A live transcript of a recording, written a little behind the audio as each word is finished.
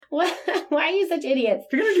What? Why are you such idiots?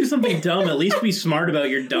 If you're gonna do something dumb, at least be smart about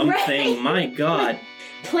your dumb thing. My God.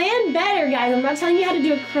 Plan better, guys. I'm not telling you how to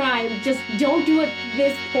do a crime. Just don't do it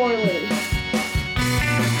this poorly.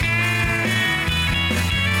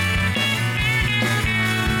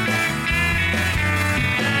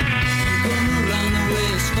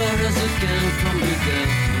 Far as I can from you, girl.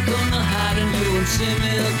 I'm gonna hide and you won't see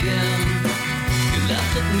me again. You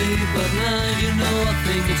laughed at me, but now you know I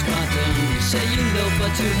think it's my turn. You say you love,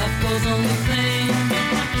 but you have caused only pain.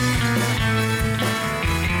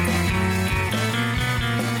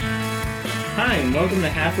 Hi, and welcome to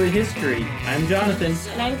Halfway History. I'm Jonathan.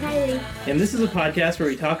 And I'm Kylie. And this is a podcast where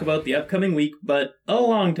we talk about the upcoming week, but a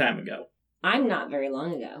long time ago. I'm not very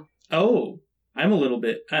long ago. Oh, I'm a little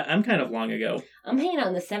bit. I'm kind of long ago. I'm hanging out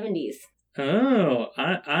in the 70s. Oh,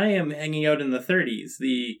 I am hanging out in the 30s,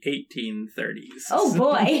 the 1830s. Oh,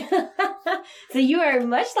 boy. So you are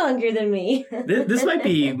much longer than me. This might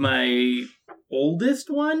be my oldest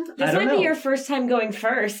one? This might be your first time going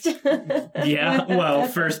first. Yeah, well,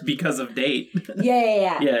 first because of date.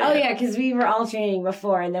 Yeah. Oh, yeah, because we were alternating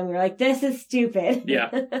before, and then we were like, this is stupid. Yeah.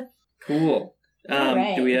 Cool.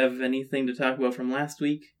 Right. Do we have anything to talk about from last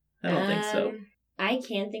week? I don't think so. I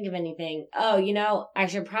can't think of anything. Oh, I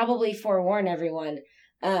should probably forewarn everyone.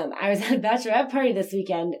 I was at a bachelorette party this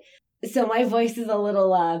weekend, so my voice is a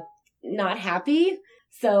little not happy.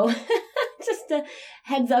 So just a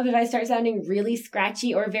heads up if I start sounding really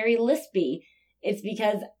scratchy or very lispy, it's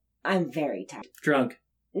because I'm very tired. Drunk?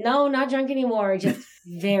 No, not drunk anymore. Just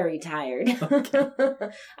very tired. Okay.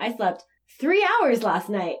 I slept 3 hours last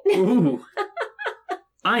night. Ooh.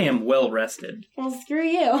 I am well rested. Well, screw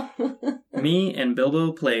you. Me and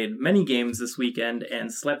Bilbo played many games this weekend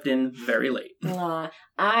and slept in very late.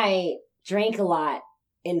 I drank a lot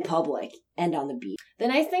in public and on the beach. The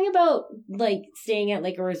nice thing about, staying at,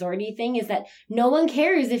 a resorty thing is that no one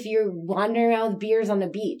cares if you're wandering around with beers on the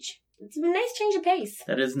beach. It's a nice change of pace.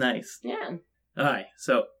 That is nice. Yeah. Alright,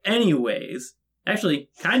 so anyways, actually,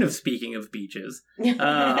 kind of speaking of beaches,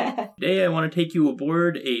 today I want to take you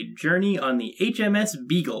aboard a journey on the HMS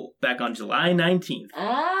Beagle back on July 19th.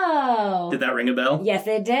 Oh. Did that ring a bell? Yes,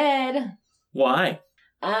 it did. Why?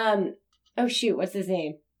 Oh shoot, what's his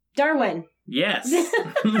name? Darwin. Yes.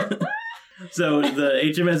 So the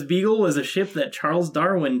HMS Beagle was a ship that Charles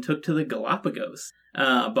Darwin took to the Galapagos.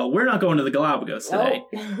 But we're not going to the Galapagos today.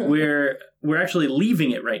 Oh. We're actually leaving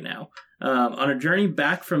it right now. On a journey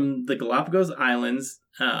back from the Galapagos Islands,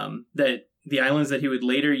 the islands that he would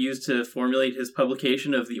later use to formulate his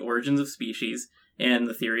publication of The Origins of Species and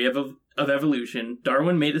the Theory of Evolution,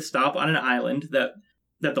 Darwin made a stop on an island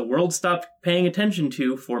that the world stopped paying attention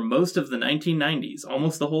to for most of the 1990s,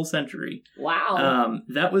 almost the whole century. Wow.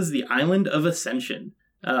 That was the island of Ascension.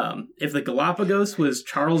 If the Galapagos was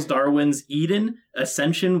Charles Darwin's Eden,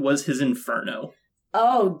 Ascension was his Inferno.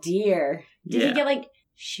 Oh dear. Did Yeah. he get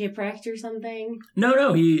shipwrecked or something?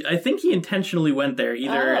 No. I think he intentionally went there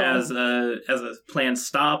either as a planned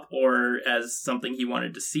stop or as something he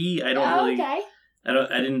wanted to see. I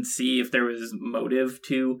didn't see if there was motive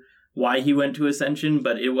to why he went to Ascension,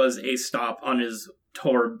 but it was a stop on his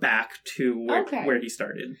tour back to where he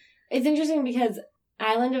started. It's interesting because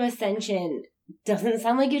Island of Ascension doesn't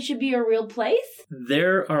sound like it should be a real place.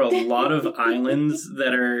 There are a lot of islands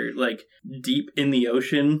that are deep in the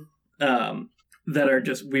ocean that are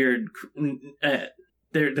just weird.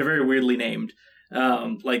 They're very weirdly named.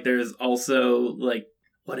 There's also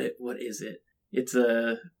what is it? It's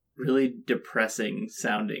a really depressing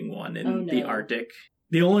sounding one in the Arctic.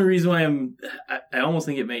 The only reason why I almost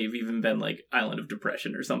think it may have even been Island of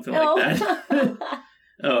Depression or something like that.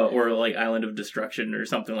 Or Island of Destruction or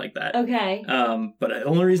something like that. Okay. But the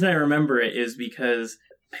only reason I remember it is because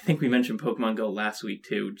I think we mentioned Pokemon Go last week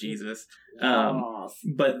too. Jesus.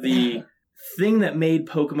 But the thing that made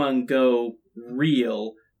Pokemon Go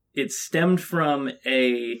real, it stemmed from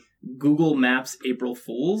a Google Maps April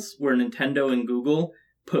Fools, where Nintendo and Google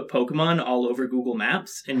put Pokemon all over Google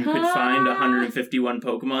Maps, and you could find 151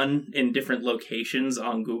 Pokemon in different locations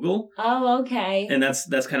on Google. Oh, okay. And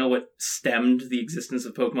that's kind of what stemmed the existence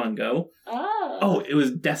of Pokemon Go. Oh, it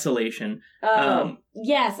was Desolation.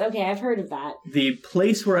 Yes, okay, I've heard of that. The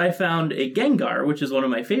place where I found a Gengar, which is one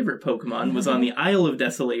of my favorite Pokemon, was on the Isle of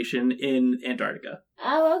Desolation in Antarctica.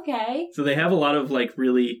 Oh, okay. So they have a lot of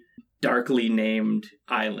really darkly named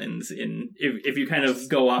islands if you kind of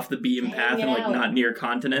go off the beaten path and not near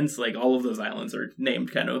continents, all of those islands are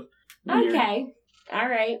named kind of weird. Okay. All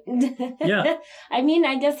right. Yeah. I mean,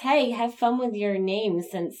 I guess, hey, have fun with your name,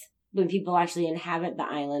 since when people actually inhabit the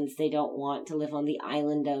islands, they don't want to live on the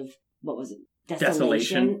island of, what was it?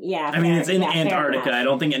 desolation. Yeah. I mean, it's in Antarctica. I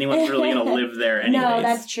don't think anyone's really going to live there anyways. No,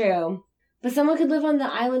 that's true. But someone could live on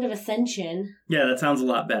the island of Ascension. Yeah, that sounds a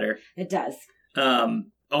lot better. It does.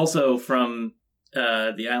 Also from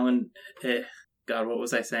the island... God, what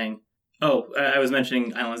was I saying? Oh, I was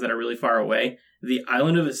mentioning islands that are really far away. The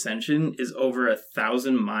island of Ascension is over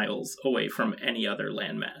 1,000 miles away from any other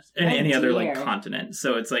landmass and any other like continent.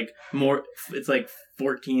 So it's like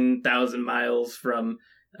 14,000 miles from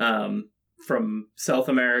South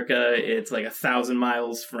America. It's like 1,000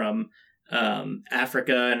 miles from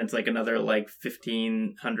Africa, and it's like another like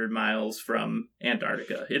 1,500 miles from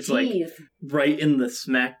Antarctica. It's like right in the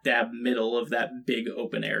smack dab middle of that big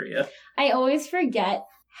open area. I always forget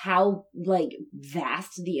how like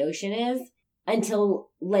vast the ocean is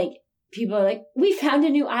until like people are like, we found a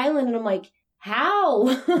new island, and I'm like, how?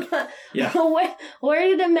 Yeah. Where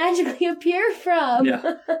did it magically appear from?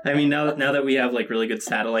 Yeah. I mean, now that we have like really good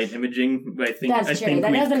satellite imaging, I think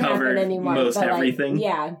we've covered anymore, most everything.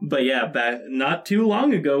 Yeah. But yeah, back not too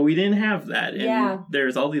long ago, we didn't have that, and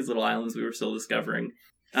there's all these little islands we were still discovering.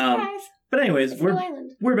 But anyways, we're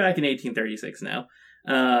back in 1836 now,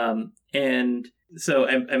 and. So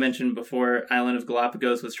I mentioned before, Island of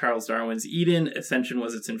Galapagos was Charles Darwin's Eden. Ascension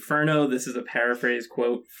was its Inferno. This is a paraphrase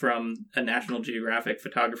quote from a National Geographic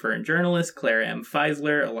photographer and journalist, Claire M.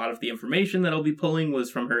 Feisler. A lot of the information that I'll be pulling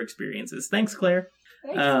was from her experiences. Thanks, Claire.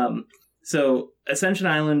 Thanks. So Ascension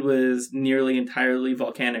Island was nearly entirely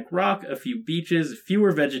volcanic rock, a few beaches,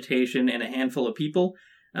 fewer vegetation, and a handful of people.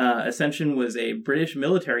 Ascension was a British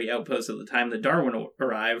military outpost at the time that Darwin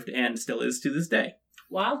arrived, and still is to this day.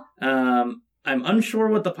 Wow. I'm unsure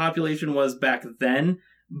what the population was back then,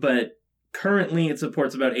 but currently it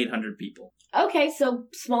supports about 800 people. Okay, so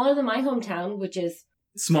smaller than my hometown, which is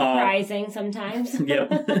surprising sometimes.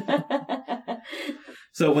 Yep.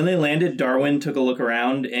 So when they landed, Darwin took a look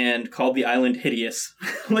around and called the island hideous.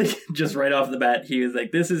 Like, just right off the bat, he was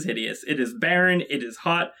like, this is hideous. It is barren. It is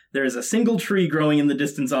hot. There is a single tree growing in the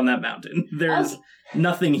distance on that mountain. There's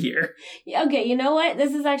nothing here. Okay, you know what?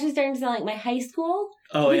 This is actually starting to sound like my high school.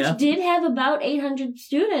 Oh, which did have about 800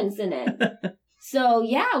 students in it. So,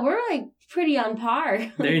 yeah, we're like pretty on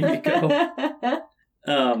par. There you go.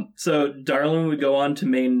 So Darwin would go on to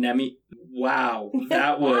name Wow,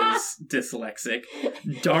 that was dyslexic.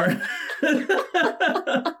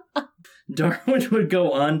 Darwin would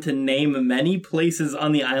go on to name many places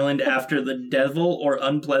on the island after the devil or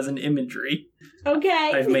unpleasant imagery.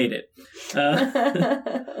 Okay. I've made it.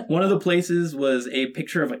 One of the places was a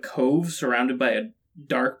picture of a cove surrounded by a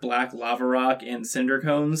dark black lava rock and cinder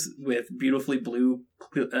cones with beautifully blue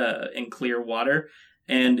and clear water.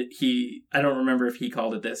 And I don't remember if he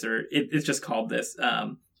called it this or it's just called this.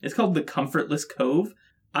 It's called the Comfortless Cove.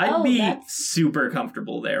 I'd be super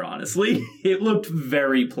comfortable there, honestly. It looked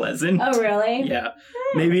very pleasant. Oh, really? Yeah.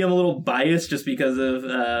 Maybe I'm a little biased just because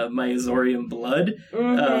of my Azorian blood,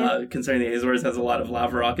 considering the Azores has a lot of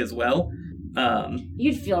lava rock as well.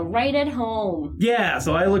 You'd feel right at home. Yeah,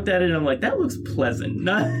 so I looked at it and I'm like, that looks pleasant.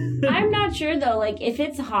 I'm not sure, though. Like, if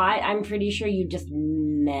it's hot, I'm pretty sure you just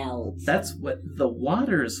melt. That's what the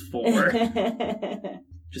water's for.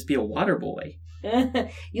 Just be a water boy.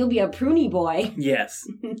 You'll be a pruny boy. Yes.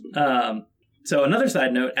 So another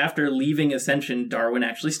side note, after leaving Ascension, Darwin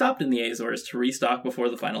actually stopped in the Azores to restock before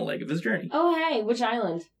the final leg of his journey. Oh, hey, which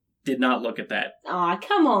island? Did not look at that. Aw,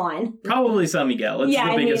 come on. Probably San Miguel. It's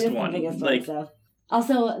the biggest it's one. The biggest one, so.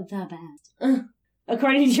 Also, the best.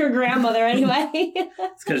 According to your grandmother, anyway.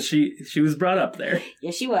 It's because she was brought up there.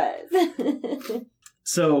 Yeah, she was.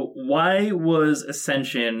 So, why was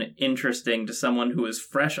Ascension interesting to someone who was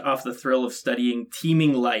fresh off the thrill of studying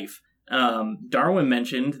teeming life? Darwin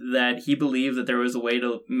mentioned that he believed that there was a way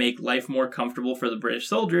to make life more comfortable for the British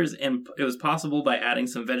soldiers, and it was possible by adding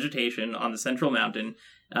some vegetation on the central mountain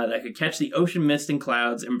that could catch the ocean mist and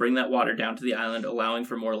clouds and bring that water down to the island, allowing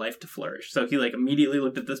for more life to flourish. So he immediately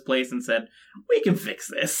looked at this place and said, we can fix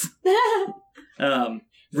this. Sometimes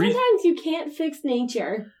you can't fix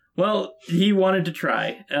nature. Well, he wanted to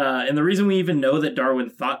try. And the reason we even know that Darwin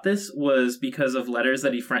thought this was because of letters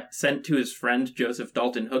that he sent to his friend Joseph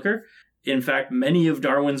Dalton Hooker. In fact, many of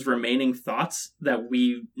Darwin's remaining thoughts that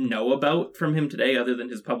we know about from him today, other than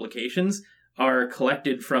his publications, are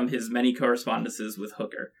collected from his many correspondences with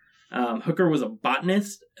Hooker. Hooker was a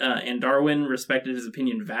botanist, and Darwin respected his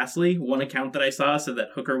opinion vastly. One account that I saw said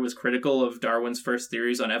that Hooker was critical of Darwin's first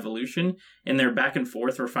theories on evolution, and their back and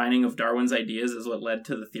forth refining of Darwin's ideas is what led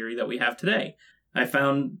to the theory that we have today. I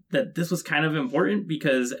found that this was kind of important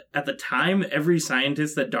because at the time, every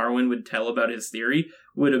scientist that Darwin would tell about his theory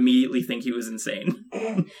would immediately think he was insane.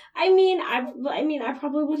 I mean, I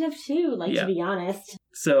probably would have too, to be honest.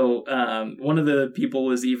 So one of the people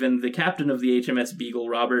was even the captain of the HMS Beagle,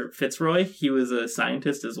 Robert Fitzroy. He was a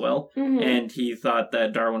scientist as well, and he thought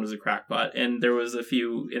that Darwin was a crackpot. And there was a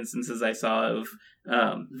few instances I saw of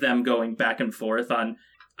them going back and forth on,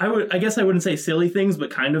 I guess I wouldn't say silly things, but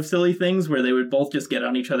kind of silly things, where they would both just get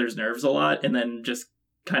on each other's nerves a lot and then just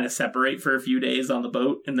kind of separate for a few days on the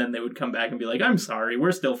boat, and then they would come back and be like, I'm sorry,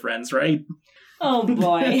 we're still friends, right? Oh,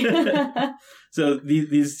 boy. So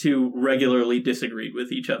these two regularly disagreed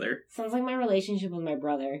with each other. Sounds like my relationship with my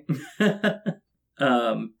brother.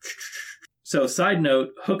 So, side note,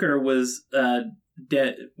 Hooker was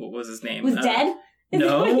dead. What was his name? Was dead?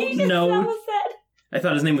 No. Said? I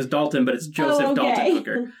thought his name was Dalton, but it's Joseph Dalton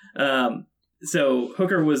Hooker. So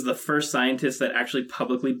Hooker was the first scientist that actually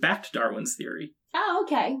publicly backed Darwin's theory. Oh,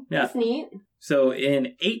 okay. Yeah. That's neat. So in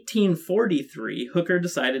 1843, Hooker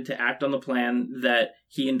decided to act on the plan that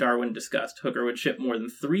he and Darwin discussed. Hooker would ship more than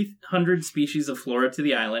 300 species of flora to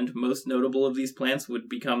the island. Most notable of these plants would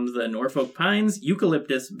become the Norfolk pines,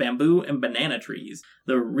 eucalyptus, bamboo, and banana trees.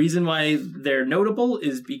 The reason why they're notable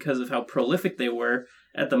is because of how prolific they were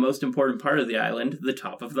at the most important part of the island, the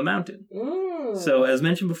top of the mountain. So, as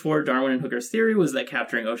mentioned before, Darwin and Hooker's theory was that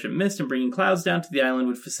capturing ocean mist and bringing clouds down to the island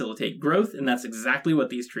would facilitate growth, and that's exactly what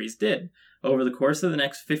these trees did. Over the course of the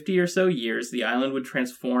next 50 or so years, the island would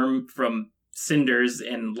transform from cinders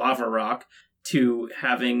and lava rock to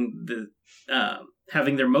having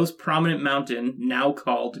their most prominent mountain, now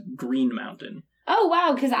called Green Mountain. Oh,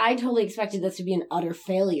 wow, because I totally expected this to be an utter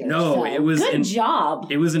failure. No, so. it was... Good job.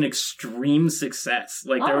 It was an extreme success.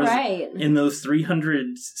 Like, there was... Right. In those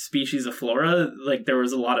 300 species of flora, like, there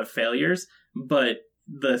was a lot of failures, but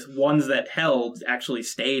the ones that held actually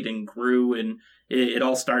stayed and grew, and it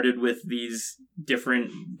all started with these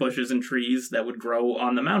different bushes and trees that would grow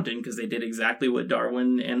on the mountain, because they did exactly what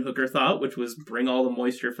Darwin and Hooker thought, which was bring all the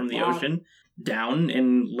moisture from the ocean down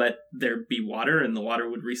and let there be water, and the water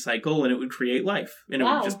would recycle and it would create life, and it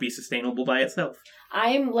would just be sustainable by itself.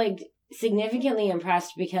 I'm like significantly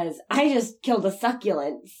impressed because I just killed a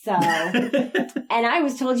succulent, so and I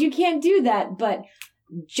was told you can't do that, but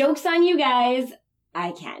joke's on you guys,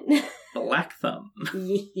 I can. Black thumb.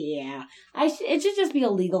 Yeah. It should just be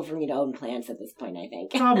illegal for me to own plants at this point, I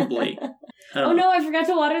think. Probably. Oh no, I forgot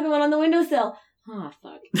to water the one on the windowsill. Oh,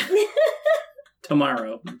 fuck.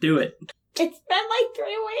 Tomorrow. Do it. It's been like 3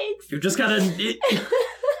 weeks. You just gotta...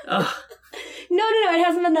 No, it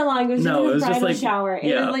hasn't been that long. It was just a bridal shower.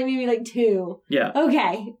 It was like maybe like 2. Yeah.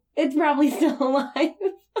 Okay. It's probably still alive.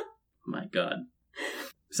 My God.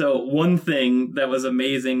 So one thing that was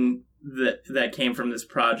amazing that came from this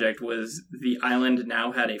project was the island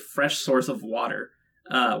now had a fresh source of water,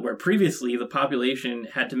 where previously the population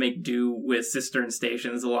had to make do with cistern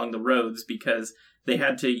stations along the roads because they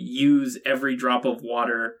had to use every drop of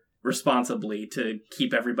water responsibly to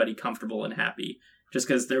keep everybody comfortable and happy, just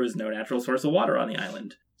because there was no natural source of water on the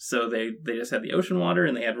island. So they just had the ocean water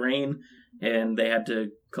and they had rain, and they had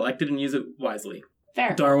to collect it and use it wisely.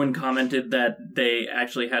 Fair. Darwin commented that they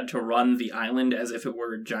actually had to run the island as if it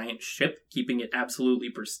were a giant ship, keeping it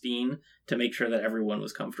absolutely pristine to make sure that everyone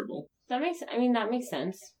was comfortable. That makes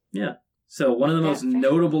sense. Yeah. So one of the most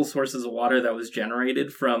notable sources of water that was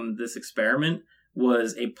generated from this experiment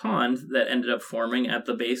was a pond that ended up forming at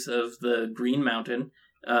the base of the Green Mountain,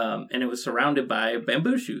 and it was surrounded by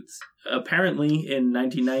bamboo shoots. Apparently, in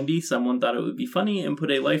 1990, someone thought it would be funny and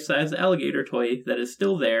put a life-size alligator toy that is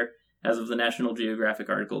still there as of the National Geographic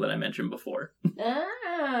article that I mentioned before.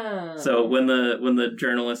 Oh. So when the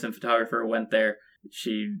journalist and photographer went there,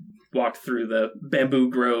 she walked through the bamboo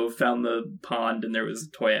grove, found the pond, and there was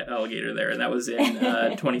a toy alligator there, and that was in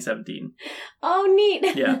 2017. Oh,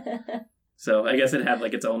 neat. Yeah. So I guess it had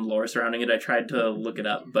like its own lore surrounding it. I tried to look it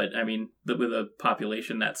up, but I mean, with a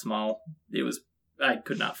population that small, I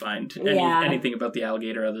could not find anything about the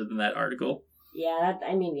alligator other than that article. Yeah,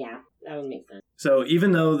 that would make sense. So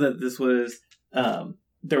even though that this was,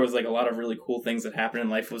 there was like a lot of really cool things that happened and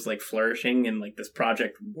life was like flourishing and like this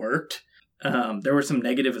project worked, there were some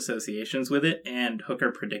negative associations with it, and Hooker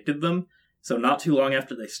predicted them. So not too long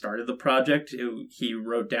after they started the project, he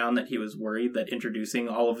wrote down that he was worried that introducing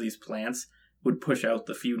all of these plants would push out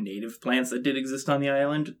the few native plants that did exist on the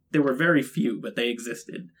island. There were very few, but they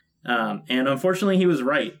existed. And unfortunately, he was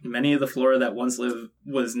right. Many of the flora that once lived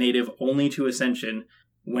was native only to Ascension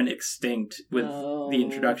went extinct with the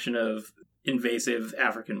introduction of invasive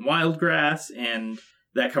African wildgrass, and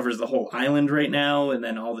that covers the whole island right now. And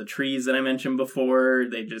then all the trees that I mentioned before,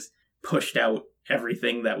 they just pushed out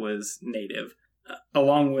everything that was native.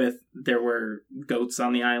 Along with, there were goats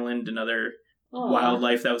on the island and other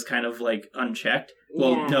wildlife that was kind of like unchecked.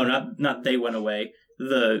 Well, no, not they went away.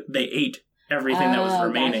 They ate everything that was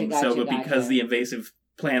remaining. Gotcha. Because the invasive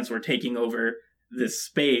plants were taking over this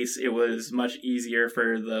space, it was much easier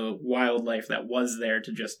for the wildlife that was there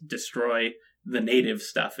to just destroy the native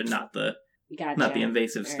stuff and not the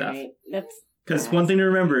invasive stuff. Right. Because one thing to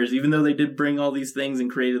remember is, even though they did bring all these things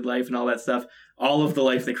and created life and all that stuff, all of the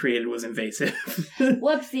life they created was invasive.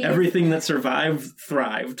 Whoopsie. Everything that survived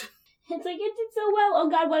thrived. It's like, it did so well. Oh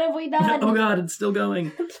God, what have we done? Oh God, it's still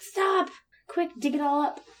going. Stop. Quick, dig it all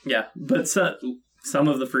up. Yeah, but some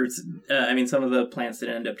of the fruits, some of the plants did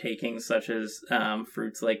end up taking, such as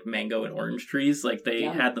fruits like mango and orange trees. Like, they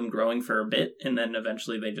had them growing for a bit, and then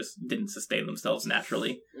eventually they just didn't sustain themselves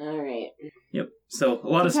naturally. All right. Yep. So a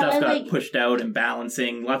lot of stuff got pushed out and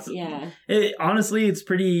balancing. Honestly, it's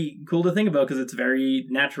pretty cool to think about because it's very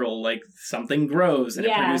natural. Like, something grows and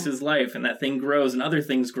it produces life, and that thing grows and other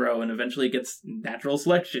things grow, and eventually it gets natural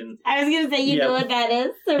selection. I was going to say, you know what that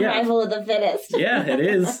is? Survival of the fittest. Yeah, it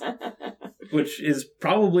is. Which is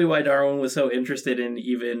probably why Darwin was so interested in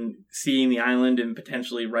even seeing the island and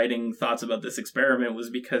potentially writing thoughts about this experiment, was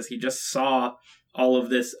because he just saw all of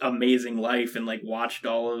this amazing life and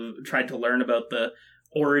tried to learn about the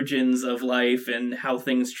origins of life and how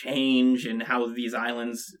things change and how these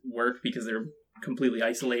islands work because they're completely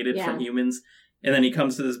isolated from humans. And then he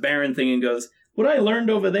comes to this barren thing and goes, what I learned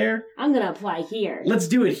over there, I'm going to apply here. Let's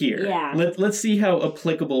do it here. Yeah. Let's see how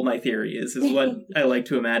applicable my theory is what I like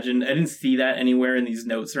to imagine. I didn't see that anywhere in these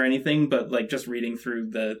notes or anything, but like just reading through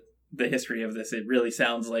the history of this, it really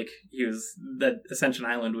sounds like that Ascension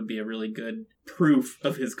Island would be a really good proof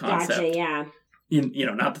of his concept. Gotcha, yeah.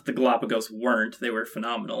 Not that the Galapagos weren't, they were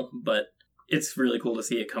phenomenal, but it's really cool to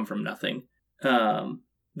see it come from nothing.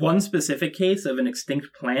 One specific case of an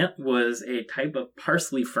extinct plant was a type of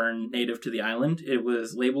parsley fern native to the island. It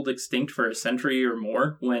was labeled extinct for a century or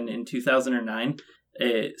more when, in 2009,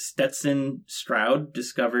 Stetson Stroud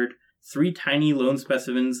discovered 3 tiny lone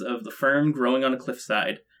specimens of the fern growing on a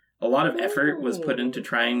cliffside. A lot of effort was put into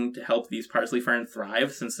trying to help these parsley fern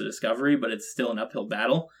thrive since the discovery, but it's still an uphill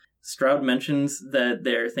battle. Stroud mentions that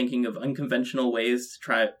they're thinking of unconventional ways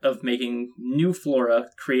of making new flora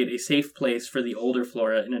create a safe place for the older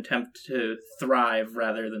flora in an attempt to thrive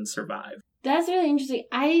rather than survive. That's really interesting.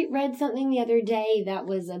 I read something the other day that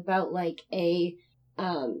was about like a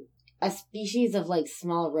species of like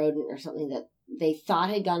small rodent or something that they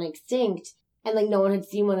thought had gone extinct, and like no one had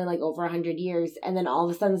seen one in like over 100 years, and then all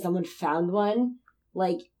of a sudden someone found one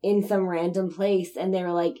like in some random place, and they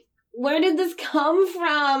were like, where did this come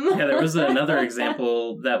from? Yeah, there was another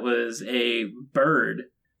example that was a bird.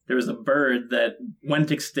 There was a bird that went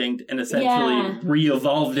extinct and essentially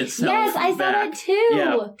re-evolved itself. Yes, I saw that too.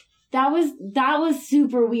 Yeah. That was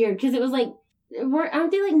super weird because it was like,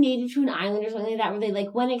 aren't they like native to an island or something like that, where they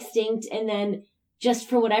like went extinct and then just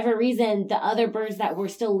for whatever reason the other birds that were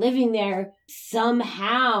still living there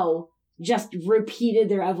somehow just repeated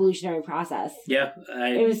their evolutionary process. Yeah,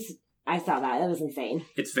 I saw that. That was insane.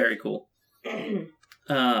 It's very cool.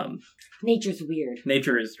 Nature's weird.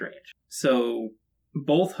 Nature is strange. So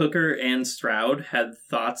both Hooker and Stroud had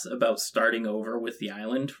thoughts about starting over with the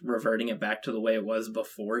island, reverting it back to the way it was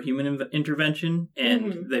before human intervention,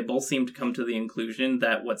 and they both seem to come to the conclusion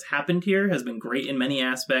that what's happened here has been great in many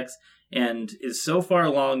aspects and is so far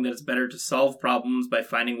along that it's better to solve problems by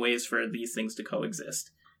finding ways for these things to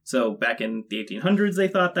coexist. So back in the 1800s, they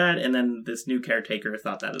thought that, and then this new caretaker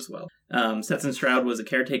thought that as well. Stetson Stroud was a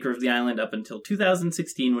caretaker of the island up until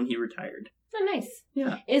 2016 when he retired. Oh, nice.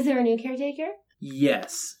 Yeah. Is there a new caretaker?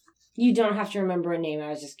 Yes. You don't have to remember a name. I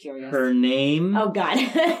was just curious. Her name? Oh, God.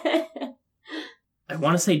 I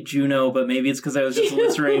want to say Juno, but maybe it's because I was just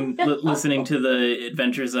listening to the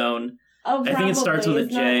Adventure Zone. Oh, probably. I think it starts with a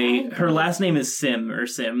J. Her last name is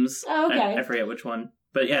Sims. Oh, okay. I forget which one.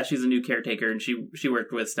 But yeah, she's a new caretaker, and she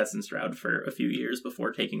worked with Stetson Stroud for a few years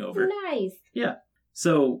before taking over. Nice. Yeah.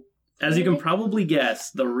 So, as you can probably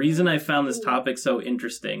guess, the reason I found this topic so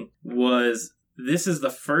interesting was this is the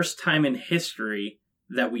first time in history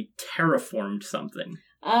that we terraformed something.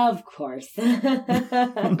 Of course.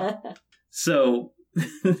 So,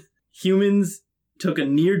 humans took a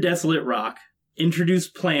near-desolate rock,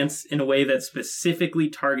 introduced plants in a way that specifically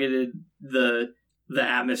targeted the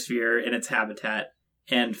atmosphere and its habitat,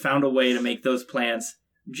 and found a way to make those plants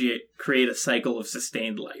create a cycle of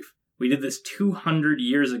sustained life. We did this 200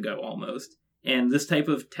 years ago almost, and this is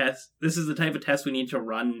the type of test we need to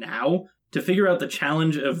run now to figure out the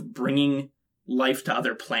challenge of bringing life to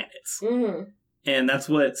other planets. Mm-hmm. And that's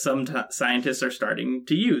what some scientists are starting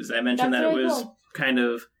to use. I mentioned that it was kind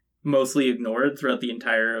of mostly ignored throughout the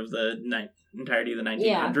entirety of the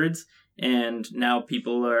 1900s. And now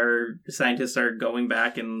scientists are going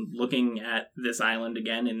back and looking at this island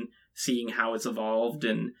again and seeing how it's evolved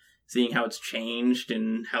and seeing how it's changed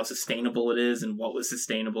and how sustainable it is and what was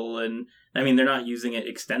sustainable. And I mean, they're not using it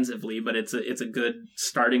extensively, but it's a good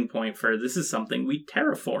starting point for this is something we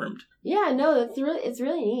terraformed. Yeah, no, it's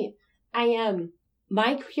really neat.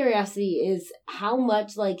 My curiosity is how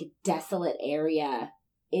much like desolate area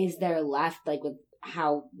is there left, like with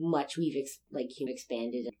how much we've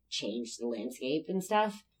expanded and changed the landscape and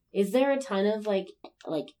stuff. Is there a ton of like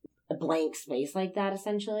a blank space like that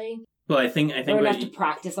essentially? Well, I think or enough to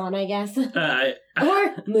practice on, I guess.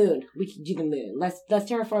 Or moon. We can do the moon. Let's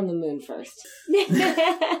terraform the moon first.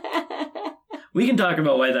 We can talk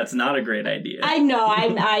about why that's not a great idea. I know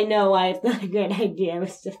why it's not a great idea. It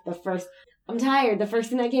was just the first. I'm tired. The first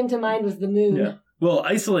thing that came to mind was the moon. Yeah. Well,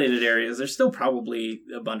 isolated areas, there's still probably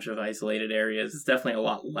a bunch of isolated areas. It's definitely a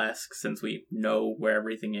lot less since we know where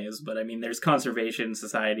everything is. But I mean, there's conservation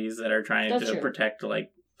societies that are trying to protect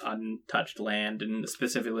like untouched land and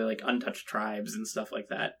specifically like untouched tribes and stuff like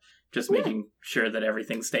that. Just making sure that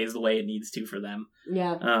everything stays the way it needs to for them.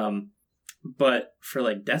 Yeah. But for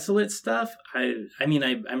like desolate stuff, I mean,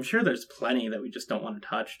 I'm sure there's plenty that we just don't want to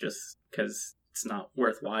touch just because it's not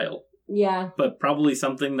worthwhile. Yeah. But probably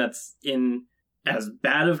something that's in as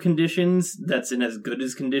bad of conditions, that's in as good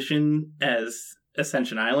as condition as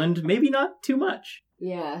Ascension Island, maybe not too much.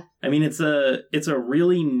 Yeah. I mean, it's a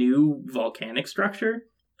really new volcanic structure.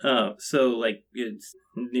 So like it's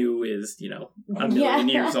new is, you know, a million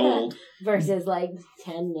years old. Versus like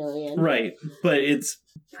 10 million. Right. But it's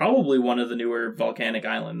probably one of the newer volcanic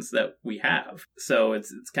islands that we have. So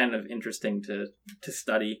it's kind of interesting to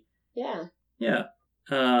study. Yeah. Yeah.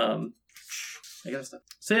 I gotta stop.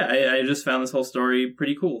 So yeah, I just found this whole story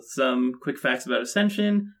pretty cool. Some quick facts about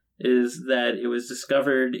Ascension is that it was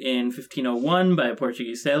discovered in 1501 by a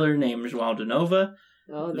Portuguese sailor named João de Nova.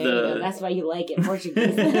 Oh, there you go. That's why you like it,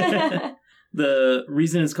 Portuguese. The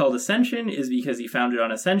reason it's called Ascension is because he found it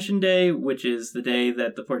on Ascension Day, which is the day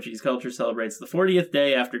that the Portuguese culture celebrates the 40th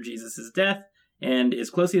day after Jesus' death, and is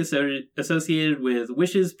closely associated with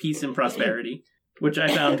wishes, peace, and prosperity. Which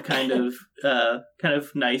I found kind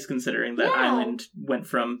of nice, considering that island went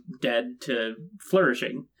from dead to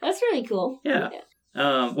flourishing. That's really cool. Yeah.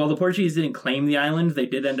 While the Portuguese didn't claim the island, they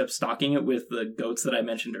did end up stocking it with the goats that I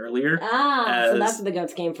mentioned earlier. So that's where the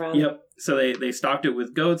goats came from. Yep. So they stocked it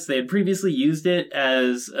with goats. They had previously used it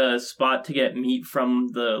as a spot to get meat from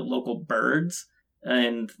the local birds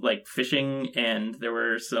and like fishing, and there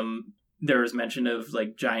was mention of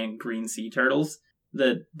like giant green sea turtles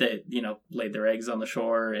that you know laid their eggs on the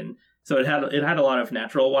shore, and so it had a lot of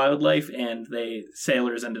natural wildlife, and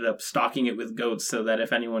sailors ended up stocking it with goats so that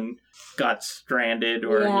if anyone got stranded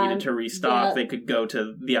or needed to restock, they could go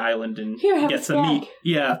to the island and get some meat.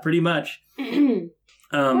 Yeah, pretty much.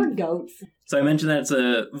 Poor goats. So I mentioned that it's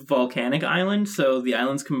a volcanic island, so the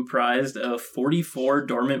island's comprised of 44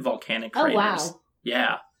 dormant volcanic craters. Oh, wow.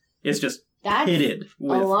 Yeah. It's just pitted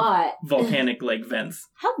with volcanic like vents.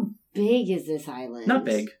 How big is this island? Not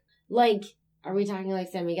big. Like, are we talking like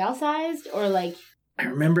San Miguel sized or like? I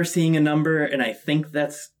remember seeing a number, and I think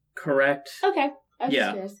that's correct. Okay. I was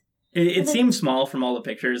just curious. It seemed small from all the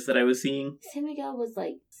pictures that I was seeing. San Miguel was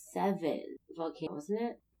like 7 volcanoes, wasn't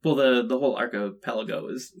it? Well, the whole archipelago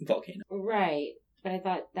is volcano. Right. But I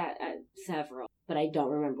thought that several. But I don't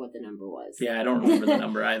remember what the number was. Yeah, I don't remember the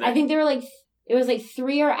number either. I think they were like, it was like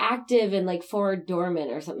 3 are active and like 4 are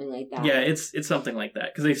dormant or something like that. Yeah, it's something like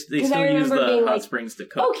that. Because they still use the hot springs to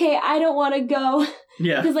cook. Okay, I don't want to go.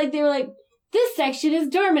 Yeah. Because like they were like, this section is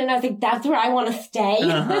dormant. And I was like, that's where I want to stay.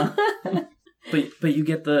 Uh-huh. But you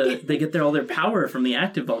get they get all their power from the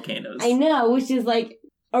active volcanoes. I know, which is like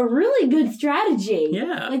a really good strategy.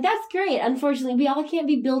 Yeah. Like that's great. Unfortunately, we all can't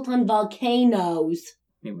be built on volcanoes.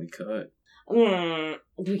 I mean, we could.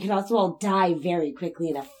 We could also all die very quickly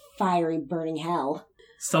in a fiery burning hell.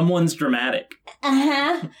 Someone's dramatic.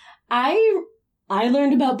 Uh-huh. I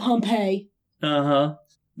learned about Pompeii. Uh-huh.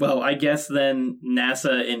 Well, I guess then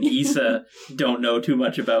NASA and ESA don't know too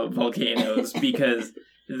much about volcanoes because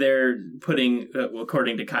they're putting,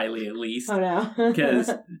 according to Kylie at least,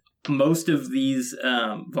 because most of these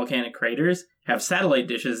volcanic craters have satellite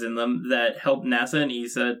dishes in them that help NASA and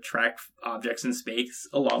ESA track objects in space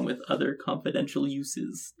along with other confidential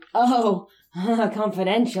uses. Oh,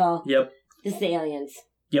 confidential. Yep. This is aliens.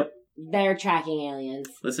 Yep. They're tracking aliens.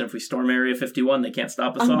 Listen, if we storm Area 51, they can't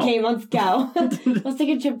stop us all. Okay, let's go. Let's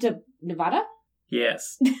take a trip to Nevada?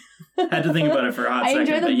 Yes. Had to think about it for a hot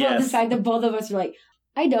second, I enjoy the fact that both of us were like,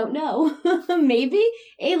 I don't know. Maybe?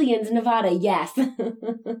 Aliens in Nevada, yes.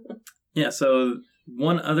 Yeah, so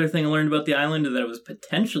one other thing I learned about the island is that it was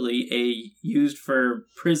potentially used for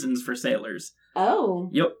prisons for sailors. Oh.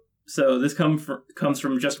 Yep. So this comes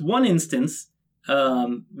from just one instance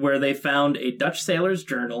where they found a Dutch sailor's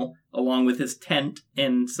journal along with his tent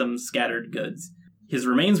and some scattered goods. His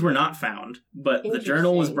remains were not found, but the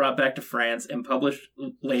journal was brought back to France and published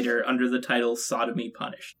later under the title Sodomy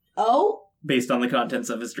Punished. Oh? Based on the contents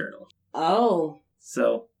of his journal. Oh.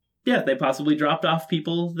 So, yeah, they possibly dropped off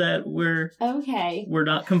people that were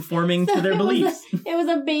not conforming to their beliefs. It was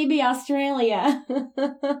a baby Australia.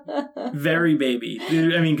 Very baby.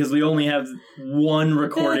 I mean, because we only have one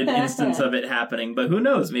recorded instance of it happening, but who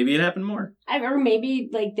knows? Maybe it happened more. Or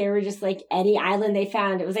maybe, they were just, any island they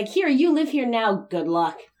found. It was here, you live here now, good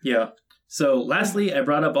luck. Yeah. So, lastly, I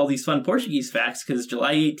brought up all these fun Portuguese facts because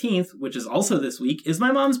July 18th, which is also this week, is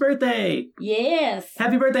my mom's birthday. Yes.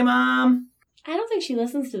 Happy birthday, Mom! I don't think she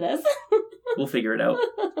listens to this. We'll figure it out.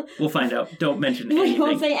 We'll find out. Don't mention anything. We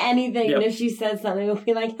won't say anything, and if she says something, we'll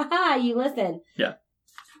be like, haha, you listen. Yeah.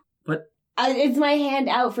 What? It's my hand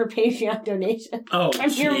out for Patreon donation. Oh,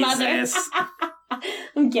 from your mother.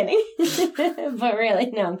 I'm kidding. But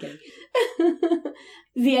really, no, I'm kidding.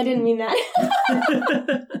 See, I didn't mean that.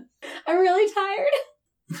 I'm really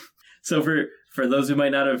tired. So for those who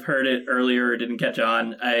might not have heard it earlier or didn't catch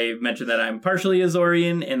on, I mentioned that I'm partially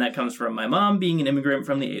Azorian, and that comes from my mom being an immigrant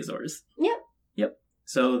from the Azores. Yep.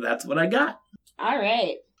 So that's what I got. All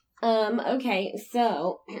right. Okay,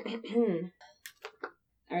 so...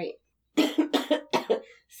 All right.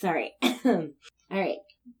 Sorry. All right.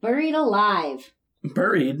 Buried alive.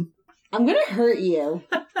 Buried? I'm gonna hurt you.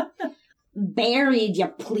 Buried, you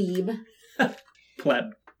plebe.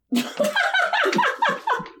 Pleb.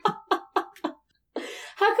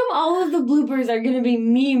 How come all of the bloopers are going to be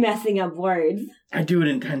me messing up words? I do it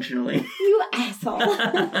intentionally. You asshole.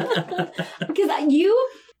 Because you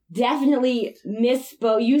definitely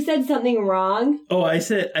misspoke. You said something wrong. Oh, I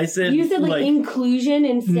said you said inclusion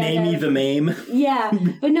instead namey of... the meme. Yeah.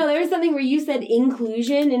 But no, there was something where you said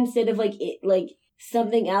inclusion instead of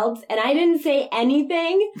something else. And I didn't say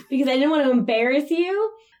anything because I didn't want to embarrass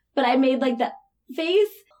you. But I made the face.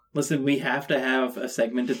 Listen, we have to have a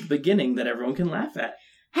segment at the beginning that everyone can laugh at.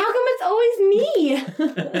 How come it's always me?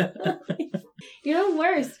 You're the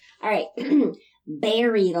worst. All right.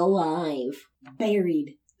 Buried alive.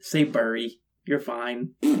 Buried. Say bury. You're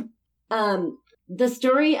fine. The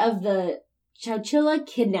story of the Chowchilla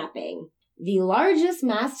kidnapping. The largest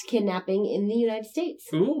mass kidnapping in the United States.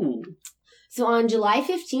 Ooh. So on July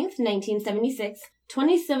 15th, 1976,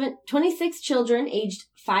 26 children aged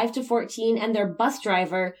 5 to 14 and their bus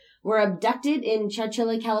driver were abducted in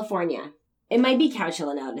Chowchilla, California. It might be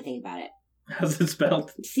Cowchilla now that I think about it. How's it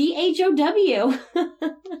spelled? C-H-O-W.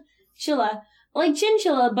 Chilla. Like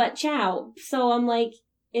chinchilla, but chow. So I'm like,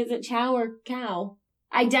 is it chow or cow?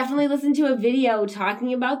 I definitely listened to a video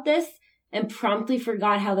talking about this and promptly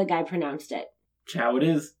forgot how the guy pronounced it. Chow it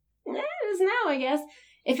is. It is now, I guess.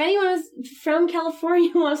 If anyone from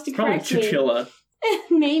California wants to correct me... Probably chinchilla.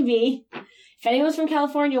 Maybe. If anyone's from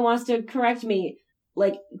California wants to correct me,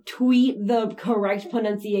 tweet the correct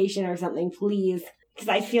pronunciation or something, please. Because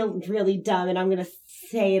I feel really dumb and I'm going to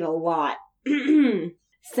say it a lot.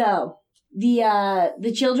 So,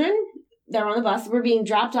 the children that were on the bus were being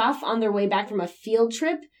dropped off on their way back from a field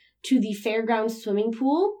trip to the fairgrounds swimming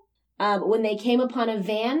pool when they came upon a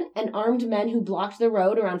van and armed men who blocked the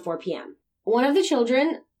road around 4 p.m. One of the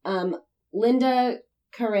children, Linda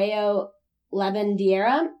Carreo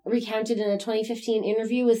Labandiera, recounted in a 2015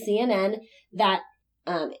 interview with CNN that,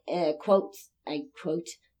 quote, I quote,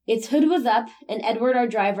 "Its hood was up, and Edward, our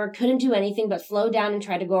driver, couldn't do anything but slow down and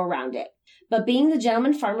try to go around it. But being the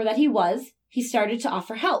gentleman farmer that he was, he started to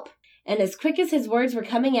offer help. And as quick as his words were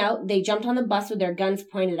coming out, they jumped on the bus with their guns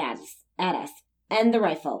pointed at us, and the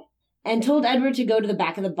rifle, and told Edward to go to the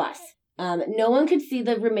back of the bus. No one could see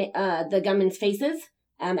the gunmen's faces,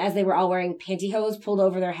 as they were all wearing pantyhose pulled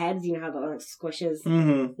over their heads. You know how the squishes?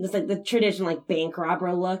 Mm-hmm. It's the traditional bank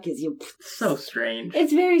robber look. So strange.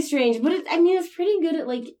 It's very strange, but it's pretty good at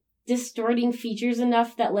distorting features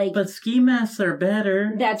enough that But ski masks are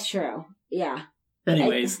better. That's true. Yeah.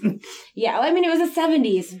 Anyways. Yeah, it was the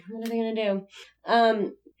 70s. What are they gonna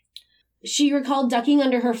do? She recalled ducking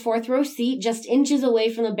under her fourth row seat just inches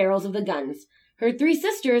away from the barrels of the guns. Her 3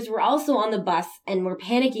 sisters were also on the bus and were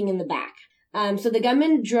panicking in the back. So the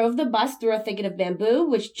gunman drove the bus through a thicket of bamboo,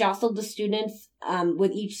 which jostled the students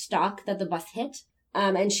with each stalk that the bus hit.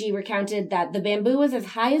 And she recounted that the bamboo was as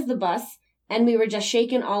high as the bus, and we were just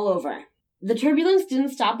shaken all over. The turbulence didn't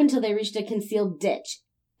stop until they reached a concealed ditch,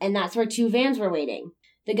 and that's where 2 vans were waiting.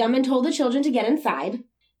 The gunman told the children to get inside.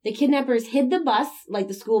 The kidnappers hid the bus, like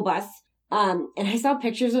the school bus, and I saw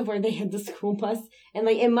pictures of where they hid the school bus, and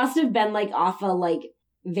it must have been off a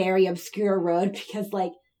very obscure road because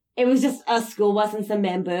it was just a school bus and some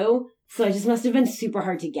bamboo. So it just must have been super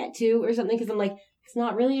hard to get to or something. Because I'm like, it's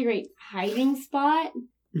not really a great hiding spot.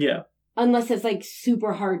 Yeah. Unless it's like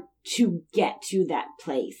super hard to get to that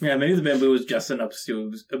place. Yeah, maybe the bamboo was just enough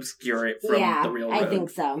to obscure it from the real road. I think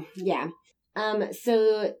so. Yeah.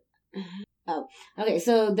 So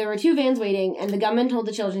there were 2 vans waiting, and the gunman told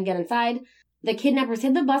the children to get inside. The kidnappers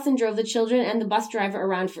hid the bus and drove the children and the bus driver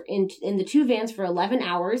around in the 2 vans for 11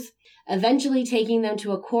 hours, eventually taking them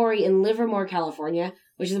to a quarry in Livermore, California,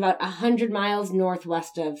 which is about 100 miles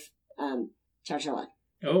northwest of Chowchilla.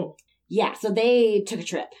 Oh. Yeah, so they took a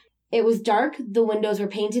trip. It was dark, the windows were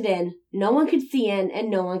painted in, no one could see in, and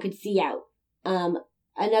no one could see out.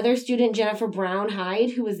 Another student, Jennifer Brown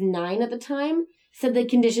Hyde, who was 9 at the time, said the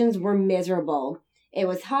conditions were miserable. It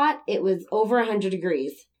was hot, it was over 100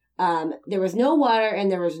 degrees. There was no water, and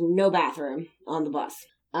there was no bathroom on the bus.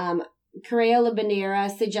 Correa Labanera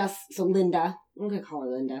suggests, so Linda, I'm going to call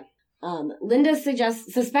her Linda. Linda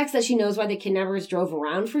suspects that she knows why the kidnappers drove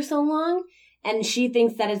around for so long, and she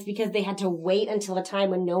thinks that it's because they had to wait until a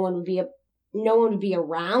time when no one would be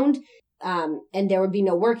around, and there would be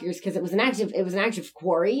no workers because it was an active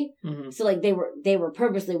quarry. Mm-hmm. So like they were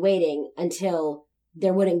purposely waiting until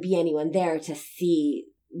there wouldn't be anyone there to see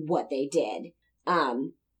what they did.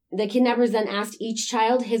 The kidnappers then asked each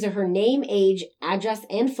child his or her name, age, address,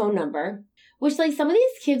 and phone number, which like some of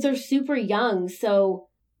these kids are super young, so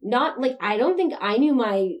not like I don't think I knew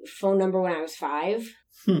my phone number when I was 5.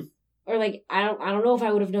 Or, like, I don't know if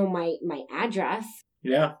I would have known my address.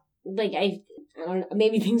 Yeah. Like, I don't know,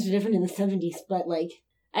 maybe things were different in the 70s, but, like,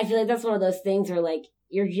 I feel like that's one of those things where, like,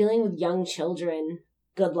 you're dealing with young children.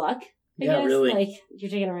 Good luck, I guess. Really. Like, you're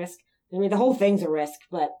taking a risk. I mean, the whole thing's a risk,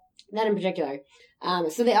 but that in particular.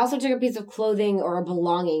 So they also took a piece of clothing or a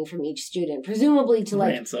belonging from each student, presumably to,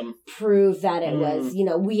 like, ransom. Prove that it was,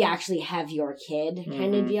 we actually have your kid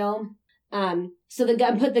kind of deal. So the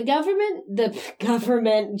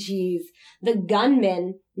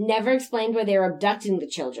gunmen never explained why they were abducting the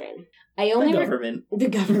children. The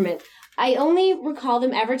government. I only recall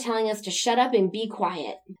them ever telling us to shut up and be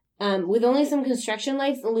quiet. With only some construction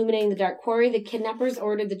lights illuminating the dark quarry, the kidnappers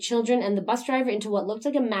ordered the children and the bus driver into what looked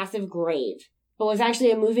like a massive grave, but was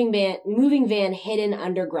actually a moving van hidden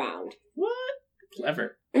underground. What?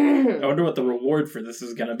 Clever. I wonder what the reward for this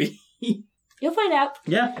is gonna be. You'll find out.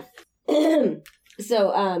 Yeah.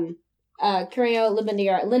 So, Curio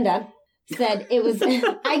Linda said it was,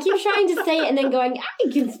 I keep trying to say it and then going,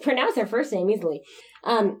 I can pronounce her first name easily.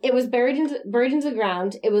 It was buried into the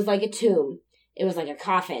ground. It was like a tomb. It was like a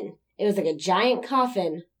coffin. It was like a giant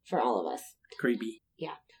coffin for all of us. Creepy.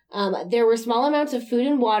 Yeah. There were small amounts of food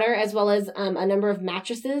and water, as well as a number of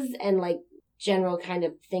mattresses and like general kind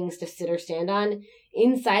of things to sit or stand on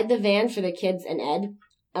inside the van for the kids and Ed.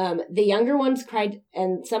 The younger ones cried,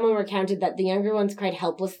 and someone recounted that the younger ones cried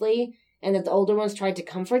helplessly, and that the older ones tried to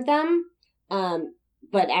comfort them.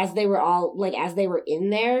 But as they were in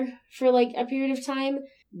there for like a period of time,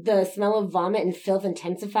 the smell of vomit and filth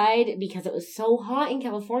intensified because it was so hot in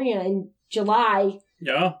California in July.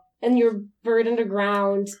 Yeah. And you're buried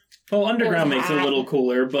underground. Well, underground makes it a little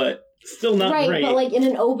cooler, but still not great. Right, but like in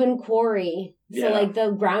an open quarry. Yeah. So like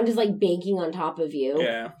the ground is like baking on top of you.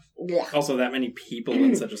 Yeah. Ugh. Also, that many people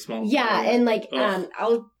in such a small yeah, and like,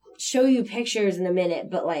 I'll show you pictures in a minute,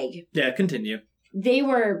 but like... Yeah, continue.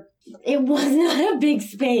 It was not a big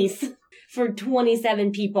space for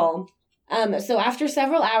 27 people. So after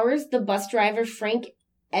several hours, the bus driver, Frank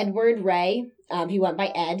Edward Ray, he went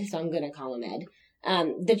by Ed, so I'm going to call him Ed,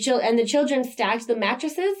 the children stacked the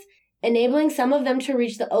mattresses, enabling some of them to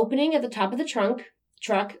reach the opening at the top of the truck,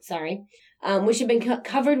 which had been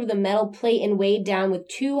covered with a metal plate and weighed down with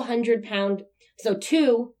two 100-pound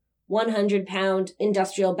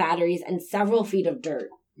industrial batteries and several feet of dirt.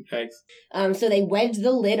 Thanks. So they wedged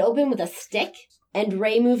the lid open with a stick, and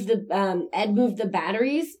Ed moved the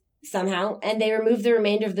batteries somehow, and they removed the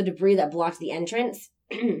remainder of the debris that blocked the entrance.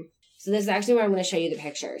 So this is actually where I'm going to show you the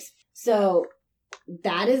pictures. So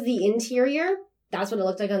that is the interior. That's what it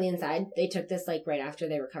looked like on the inside. They took this like right after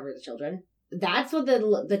they recovered the children. That's what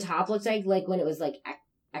the top looked like when it was like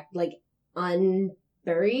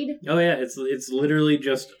unburied. Oh yeah, it's literally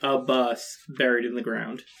just a bus buried in the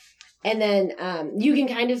ground. And then you can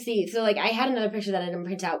kind of see, so like I had another picture that I didn't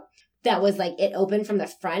print out that was like it opened from the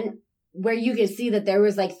front, where you could see that there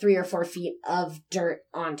was like 3 or 4 feet of dirt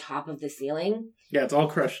on top of the ceiling. Yeah, it's all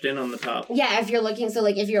crushed in on the top. Yeah, if you're looking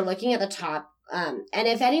at the top, and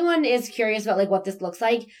if anyone is curious about like what this looks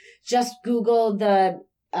like, just Google the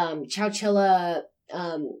Chowchilla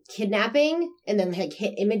kidnapping and then like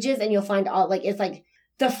hit images, and you'll find all like it's like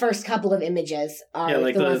the first couple of images are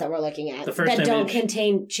like the ones that we're looking at the first that don't image,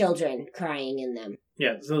 contain children crying in them.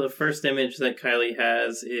 Yeah, so the first image that Kylie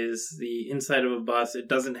has is the inside of a bus. It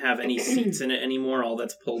doesn't have any seats in it anymore. All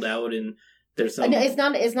that's pulled out, and there's some... No, it's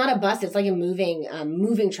not a bus. It's like a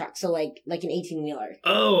moving truck, so like an 18-wheeler.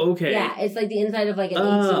 Oh, okay. Yeah, it's like the inside of like an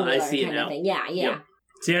 18-wheeler I see kind it now. of thing. Yeah. Yep.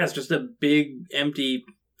 So yeah, it's just a big, empty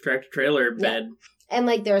tractor-trailer bed. And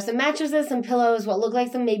like there are some mattresses, some pillows, what look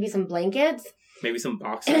like maybe some blankets. Maybe some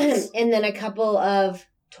boxes. And then a couple of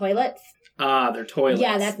toilets. They're toilets.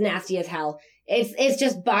 Yeah, that's nasty as hell. It's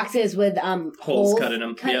just boxes with holes cut in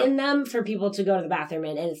them. In them for people to go to the bathroom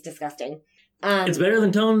in, and it's disgusting. It's better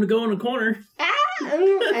than telling them to go in a corner.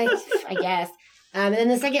 I guess. And then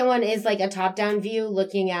the second one is like a top-down view,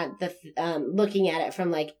 looking at it from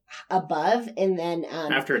like above, and then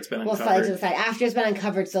after it's been uncovered. Slightly to the side after it's been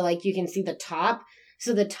uncovered, so like you can see the top.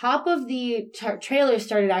 So the top of the trailer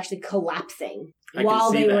started actually collapsing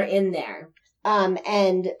while they were in there.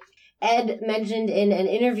 And Ed mentioned in an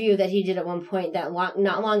interview that he did at one point that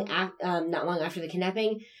not long after the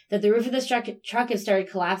kidnapping, that the roof of the truck had started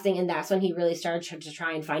collapsing, and that's when he really started to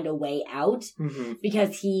try and find a way out,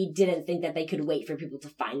 because he didn't think that they could wait for people to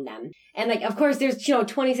find them. And like, of course, there's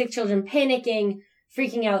 26 children panicking,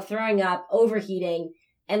 freaking out, throwing up, overheating,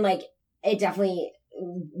 and like it definitely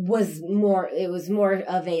was more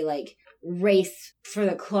of a like race for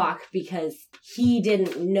the clock, because he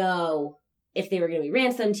didn't know if they were going to be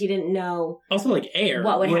ransomed. He didn't know also like air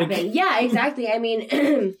what would happen. Yeah, exactly. I mean,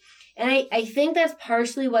 and I think that's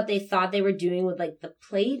partially what they thought they were doing with like the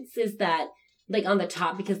plates, is that like on the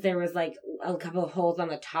top, because there was like a couple of holes on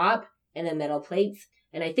the top and then metal plates,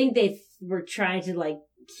 and I think they were trying to like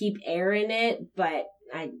keep air in it, but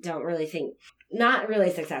I don't really think, not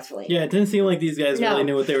really successfully. Yeah, it didn't seem like these guys really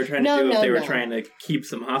knew what they were trying to do if they were trying to keep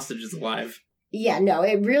some hostages alive. Yeah, no,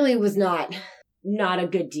 it really was not a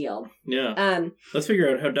good deal. Yeah. Let's figure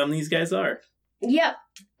out how dumb these guys are. Yep.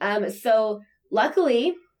 So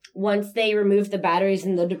luckily, once they removed the batteries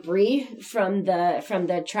and the debris from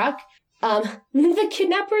the truck, the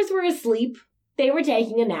kidnappers were asleep. They were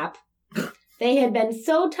taking a nap. They had been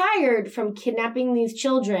so tired from kidnapping these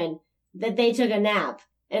children that they took a nap.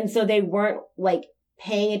 And so they weren't, like,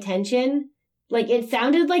 paying attention. Like, it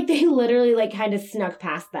sounded like they literally, like, kind of snuck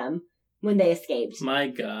past them when they escaped. My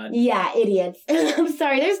God. Yeah, idiots. I'm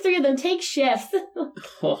sorry, there's 3 of them. Take shifts.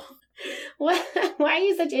 Oh. Why are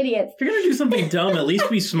you such idiots? If you're going to do something dumb, at least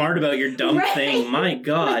be smart about your dumb thing. My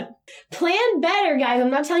God. Plan better, guys.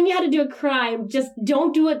 I'm not telling you how to do a crime. Just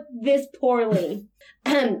don't do it this poorly.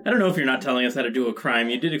 I don't know if you're not telling us how to do a crime.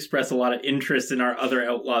 You did express a lot of interest in our other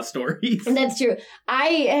outlaw stories. And that's true.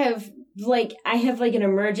 I have an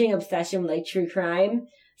emerging obsession with like true crime.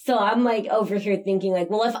 So I'm like over here thinking like,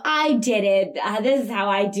 well, if I did it, this is how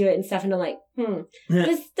I do it and stuff. And I'm like,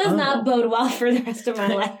 this does not bode well for the rest of my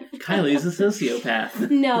life. Kylie's a sociopath.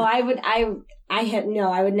 No, I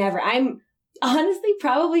would never. I'm honestly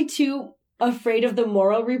probably too afraid of the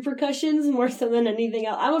moral repercussions more so than anything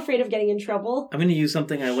else. I'm afraid of getting in trouble. I'm going to use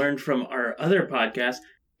something I learned from our other podcast.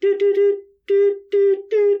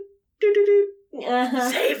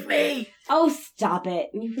 Save me! Oh, stop it.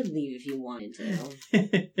 You could leave if you wanted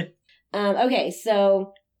to. Okay,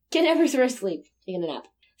 so kidnappers were asleep, taking a nap.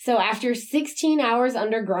 So after 16 hours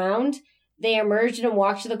underground, they emerged and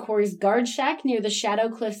walked to the quarry's guard shack near the Shadow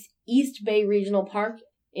Cliffs East Bay Regional Park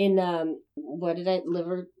in,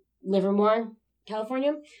 Livermore,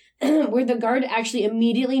 California, where the guard actually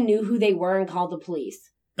immediately knew who they were and called the police.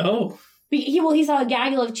 Oh. He saw a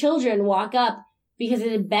gaggle of children walk up because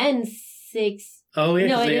it had been 6... Oh, yeah,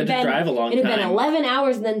 because they had to drive a long time. It had been 11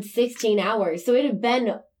 hours and then 16 hours. So it had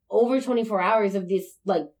been over 24 hours of this,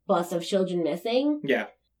 like, bus of children missing. Yeah.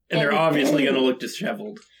 And they're obviously going to look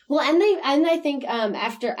disheveled. Well, and I think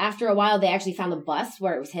after a while, they actually found the bus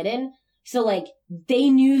where it was hidden. So, like, they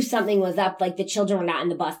knew something was up. Like, the children were not in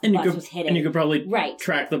the bus. The bus was hidden. And you could probably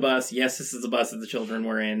track the bus. Yes, this is the bus that the children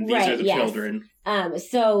were in. These are the children.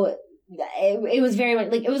 So, it was very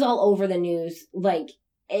much, like, it was all over the news. Like,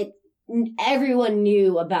 everyone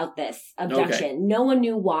knew about this abduction. Okay. No one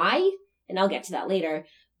knew why, and I'll get to that later.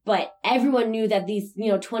 But everyone knew that these,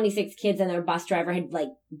 26 kids and their bus driver had, like,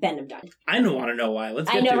 been abducted. I don't want to know why.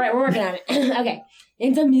 Let's get right? We're working on it. Okay.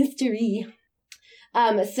 It's a mystery.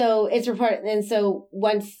 So it's reported, and so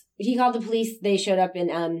once he called the police, they showed up,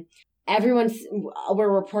 and everyone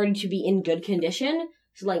were reported to be in good condition.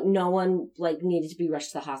 So, like, no one, like, needed to be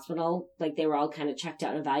rushed to the hospital. Like, they were all kind of checked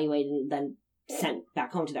out and evaluated and then sent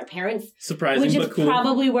back home to their parents. Surprising, which but is cool.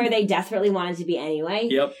 Probably where they desperately wanted to be anyway.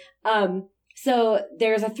 Yep. So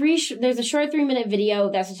there's a short 3-minute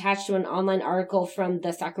video that's attached to an online article from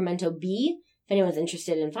the Sacramento Bee anyone's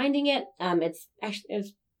interested in finding it. It's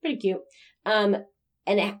pretty cute. And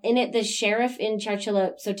in it, the sheriff in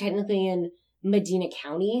Chowchilla, so technically in Medina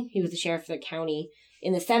County, he was the sheriff of the county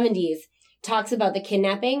in the 70s, talks about the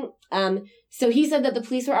kidnapping. So he said that the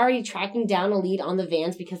police were already tracking down a lead on the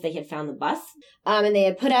vans because they had found the bus. And they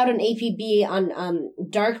had put out an APB on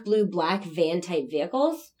dark blue, black van-type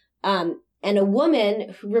vehicles. And a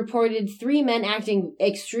woman who reported 3 men acting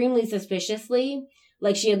extremely suspiciously.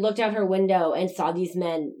 Like, she had looked out her window and saw these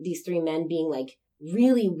 3 men being, like,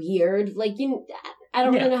 really weird. Like, I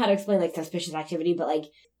don't really know how to explain, like, suspicious activity, but,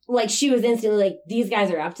 like she was instantly like, these guys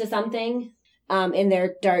are up to something, in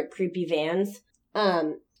their dark, creepy vans.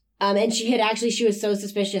 And she was so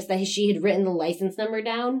suspicious that she had written the license number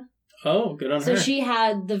down. Oh, good on her. So she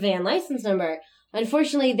had the van license number.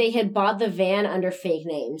 Unfortunately, they had bought the van under fake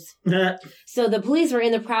names. So the police were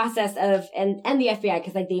in the process of, and the FBI,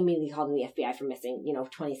 because like they immediately called in the FBI for missing,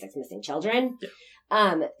 26 missing children.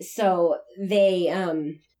 Yeah. So they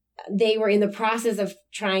were in the process of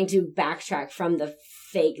trying to backtrack from the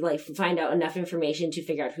fake, like find out enough information to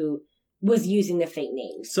figure out who was using the fake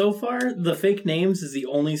names. So far, the fake names is the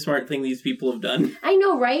only smart thing these people have done. I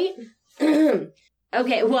know, right?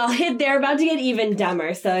 Okay, well, they're about to get even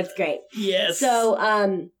dumber, so it's great. Yes. So,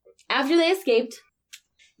 after they escaped,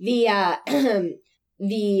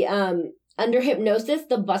 under hypnosis,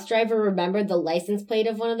 the bus driver remembered the license plate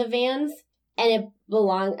of one of the vans, and it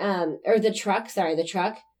belonged, the truck.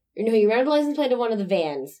 No, he remembered the license plate of one of the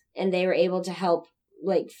vans, and they were able to help,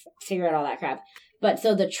 like, figure out all that crap. But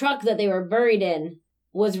so the truck that they were buried in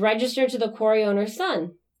was registered to the quarry owner's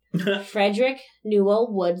son, Frederick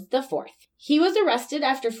Newell Woods IV. He was arrested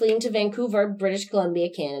after fleeing to Vancouver, British Columbia,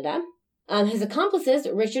 Canada. His accomplices,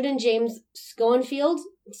 Richard and James Schoenfeld,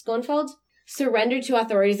 surrendered to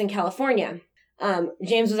authorities in California.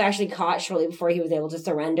 James was actually caught shortly before he was able to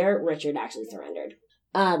surrender. Richard actually surrendered.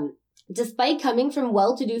 Despite coming from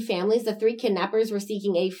well-to-do families, the 3 kidnappers were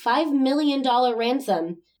seeking a $5 million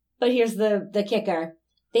ransom. But here's the kicker.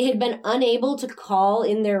 They had been unable to call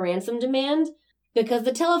in their ransom demand because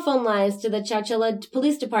the telephone lines to the Chowchilla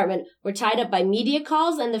Police Department were tied up by media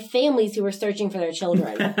calls and the families who were searching for their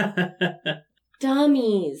children.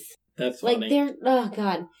 Dummies. That's funny. Like, they're... Oh,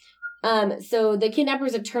 God. So the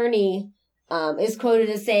kidnapper's attorney is quoted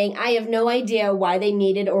as saying, "I have no idea why they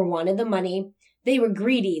needed or wanted the money. They were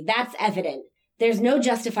greedy. That's evident. There's no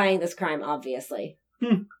justifying this crime, obviously."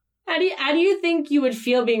 How do you think you would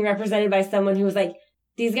feel being represented by someone who was like,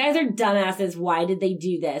 these guys are dumbasses. Why did they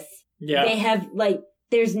do this? Yeah. They have, like,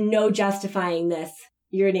 there's no justifying this.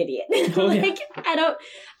 You're an idiot. Oh, like, yeah.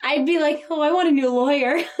 I'd be like, oh, I want a new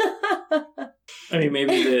lawyer. I mean,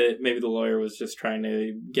 maybe the lawyer was just trying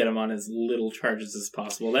to get him on as little charges as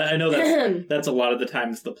possible. I know that's a lot of the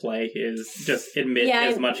times the play is just admit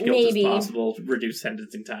as much guilt as possible, reduce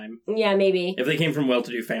sentencing time. Yeah, maybe. If they came from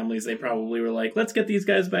well-to-do families, they probably were like, let's get these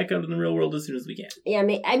guys back out in the real world as soon as we can. Yeah,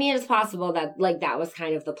 I mean, it's possible that, like, that was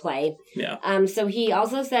kind of the play. Yeah. So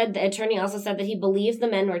the attorney also said that he believes the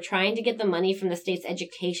men were trying to get the money from the state's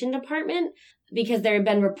education department because there had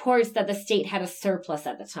been reports that the state had a surplus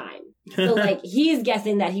at the time. So, like, he's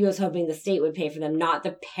guessing that he was hoping the state would pay for them, not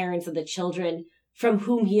the parents of the children from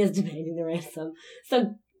whom he is demanding the ransom.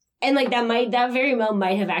 So, and, like, that very well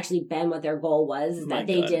might have actually been what their goal was, is that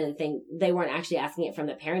they didn't think, they weren't actually asking it from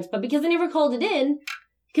the parents, but because they never called it in,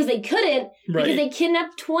 because they couldn't, because they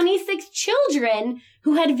kidnapped 26 children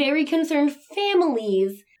who had very concerned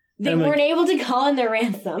families, they weren't able to call in their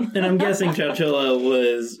ransom. And I'm guessing Chowchilla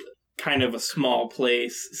was kind of a small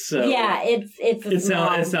place, so yeah,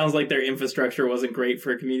 it sounds like their infrastructure wasn't great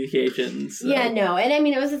for communications. So. Yeah, no, and I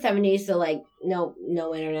mean it was the 70s, so like no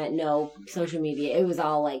internet, no social media. It was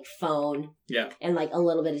all like phone, and like a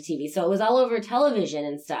little bit of TV. So it was all over television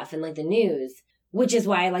and stuff, and like the news, which is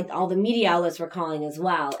why like all the media outlets were calling as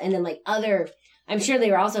well, and then like I'm sure they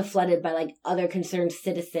were also flooded by like other concerned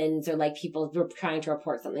citizens or like people who were trying to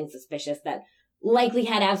report something suspicious that likely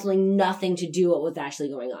had absolutely nothing to do with what was actually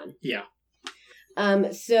going on. Yeah.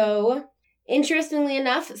 So, interestingly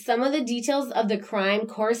enough, some of the details of the crime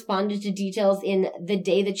corresponded to details in The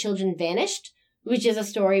Day the Children Vanished, which is a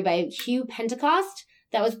story by Hugh Pentecost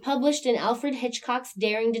that was published in Alfred Hitchcock's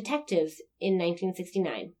Daring Detectives in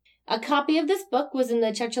 1969. A copy of this book was in the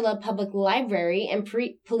Chowchilla Public Library, and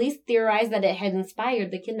police theorized that it had inspired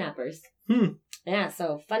the kidnappers. Yeah,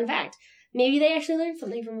 so, fun fact. Maybe they actually learned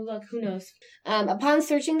something from the book. Who knows? Upon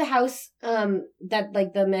searching the house that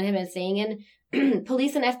like the men had been staying in,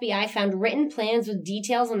 police and FBI found written plans with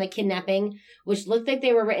details on the kidnapping, which looked like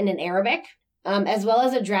they were written in Arabic, as well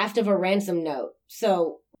as a draft of a ransom note.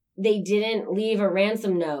 So they didn't leave a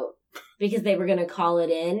ransom note because they were going to call it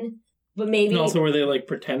in. But maybe... And also, were they, like,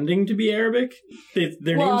 pretending to be Arabic?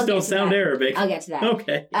 Their names don't sound Arabic. I'll get to that.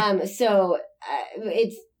 Okay. So,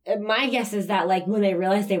 it's... My guess is that, like, when they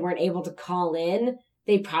realized they weren't able to call in,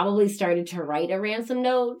 they probably started to write a ransom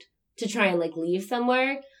note to try and, like, leave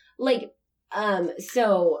somewhere. Like,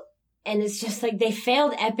 so... And it's just, like, they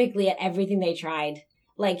failed epically at everything they tried.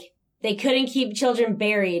 Like, they couldn't keep children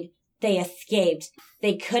buried. They escaped.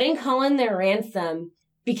 They couldn't call in their ransom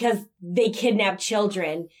because they kidnapped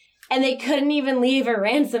children. And they couldn't even leave a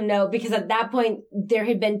ransom note because at that point, there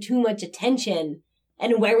had been too much attention.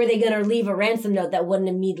 And where were they going to leave a ransom note that wouldn't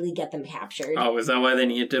immediately get them captured? Oh, is that why they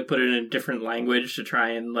needed to put it in a different language to try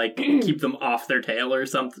and, like, keep them off their tail or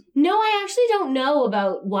something? No, I actually don't know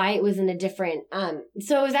about why it was in a different...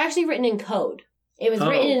 So it was actually written in code. It was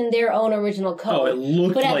written in their own original code. Oh, it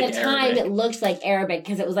looked like But at the time, Arabic. it looked like Arabic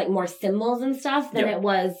because it was, like, more symbols and stuff than it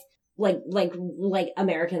was, like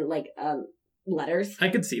American, letters. I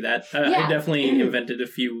could see that. Yeah. I definitely invented a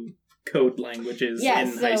few code languages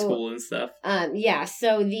in high school and stuff.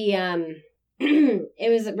 So the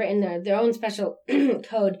it was written their own special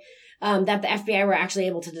code that the FBI were actually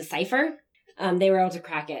able to decipher. They were able to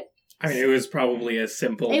crack it. I mean, it was probably as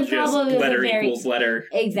simple as just letter equals letter.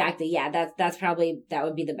 Exactly, yeah. That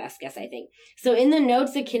would be the best guess, I think. So in the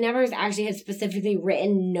notes, the kidnappers actually had specifically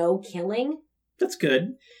written no killing. That's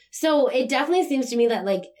good. So it definitely seems to me that,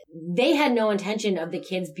 like, they had no intention of the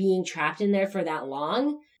kids being trapped in there for that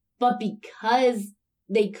long. But because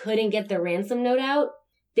they couldn't get the ransom note out,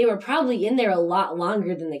 they were probably in there a lot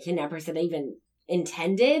longer than the kidnappers had even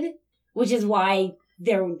intended, which is why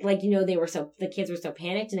they're like, the kids were so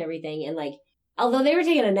panicked and everything. And, like, although they were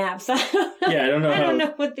taking a nap, so I don't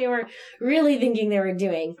know what they were really thinking they were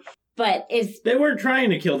doing. But they weren't trying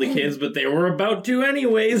to kill the kids, but they were about to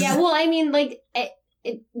anyways. Yeah, well, I mean, like,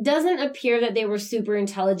 it doesn't appear that they were super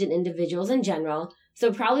intelligent individuals in general.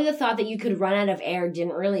 So probably the thought that you could run out of air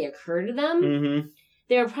didn't really occur to them. Mm-hmm.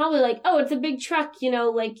 They were probably like, oh, it's a big truck,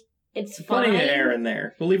 like, it's fine. Plenty of air in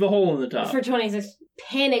there. We'll leave a hole in the top. For 26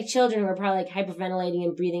 panicked children who are probably, like, hyperventilating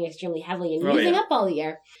and breathing extremely heavily and using up all the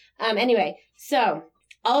air. Anyway, so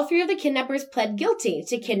all three of the kidnappers pled guilty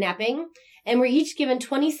to kidnapping and were each given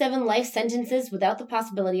 27 life sentences without the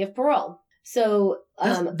possibility of parole. So,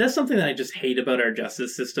 that's something that I just hate about our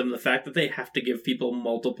justice system, the fact that they have to give people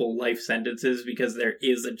multiple life sentences because there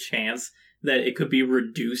is a chance that it could be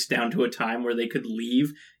reduced down to a time where they could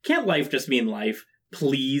leave. Can't life just mean life?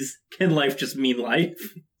 Please, can life just mean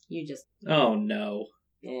life? You just... Oh, no.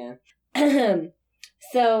 Yeah.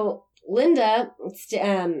 So, Linda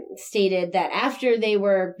stated that after they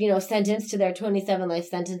were, sentenced to their 27 life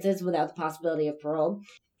sentences without the possibility of parole,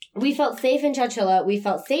 we felt safe in Chowchilla. We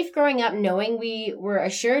felt safe growing up knowing we were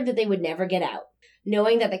assured that they would never get out.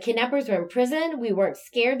 Knowing that the kidnappers were in prison, we weren't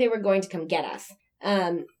scared they were going to come get us.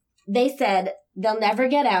 They said, they'll never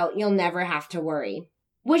get out. You'll never have to worry.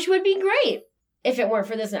 Which would be great if it weren't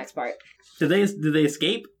for this next part. Did they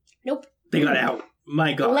escape? Nope. They got out.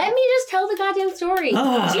 My God. Let me just tell the goddamn story.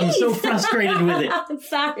 I'm so frustrated with it. I'm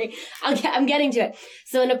sorry. I'm getting to it.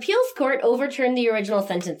 So an appeals court overturned the original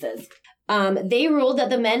sentences. They ruled that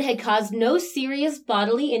the men had caused no serious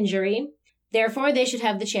bodily injury. Therefore, they should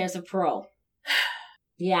have the chance of parole.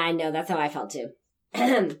 Yeah, I know. That's how I felt too.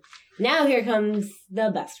 Now here comes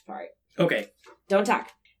the best part. Okay. Don't talk.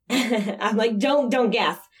 I'm like, don't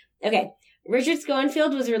guess. Okay. Richard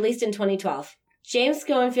Schoenfield was released in 2012. James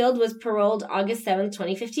Schoenfield was paroled August 7th,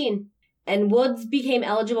 2015. And Woods became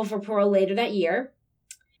eligible for parole later that year.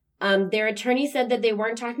 Their attorney said that they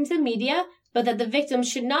weren't talking to the media, but that the victims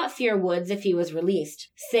should not fear Woods if he was released,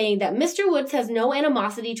 saying that Mr. Woods has no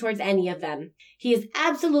animosity towards any of them. He is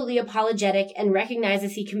absolutely apologetic and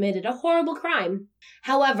recognizes he committed a horrible crime.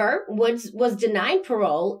 However, Woods was denied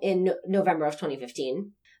parole in November of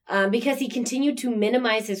 2015 because he continued to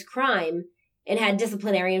minimize his crime and had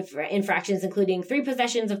disciplinary infractions, including 3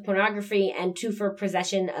 possessions of pornography and 2 for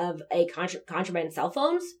possession of a contraband cell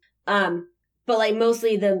phones. But like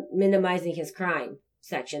mostly the minimizing his crime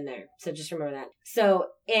section there. So just remember that. So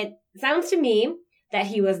it sounds to me that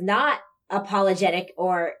he was not apologetic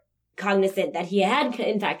or cognizant that he had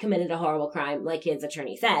in fact committed a horrible crime, like his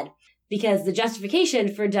attorney said, because the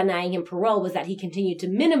justification for denying him parole was that he continued to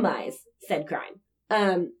minimize said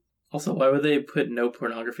crime. Also, why would they put no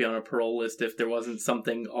pornography on a parole list if there wasn't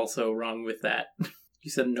something also wrong with that? You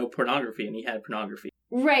said no pornography and he had pornography.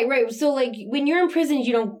 Right. So like when you're in prison,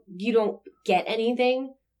 you don't get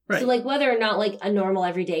anything. Right. So like whether or not like a normal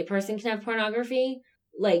everyday person can have pornography,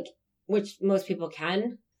 like which most people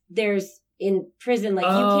can, there's in prison like you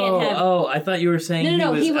can't have. Oh, I thought you were saying he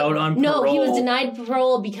was out on parole. No, he was denied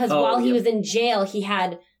parole because while he was in jail, he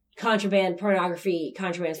had contraband pornography,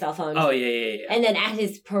 contraband cell phones. Oh, yeah. And then at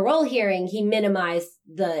his parole hearing, he minimized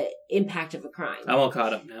the impact of the crime. I'm all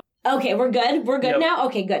caught up now. Okay, we're good? We're good now?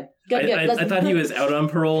 Okay, good. Good. I thought he was out on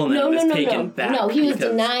parole and then it was taken back. No, he was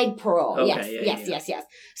denied parole. Okay, Yes.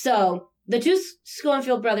 So, the two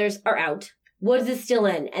Schoenfeld brothers are out. Woods is still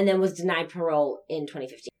in and then was denied parole in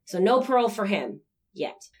 2015. So, no parole for him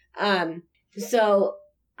yet. So,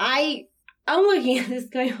 I'm looking at this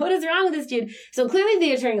going, what is wrong with this dude? So, clearly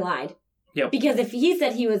the attorney lied. Yep. Because if he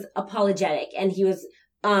said he was apologetic and he was,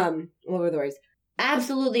 what were the words?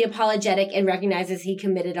 Absolutely apologetic and recognizes he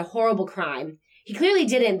committed a horrible crime. He clearly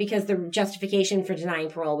didn't, because the justification for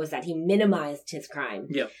denying parole was that he minimized his crime.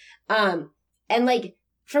 Yep. And like,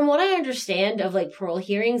 from what I understand of like parole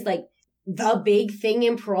hearings, like the big thing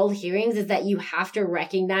in parole hearings is that you have to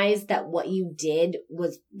recognize that what you did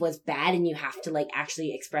was bad, and you have to like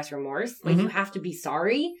actually express remorse. Like you have to be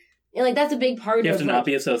sorry. And like that's a big part of You have to not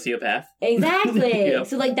be a sociopath. Exactly. Yep.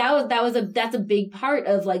 So like that's a big part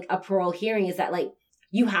of like a parole hearing, is that like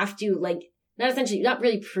you have to like not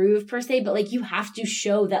really prove per se, but like you have to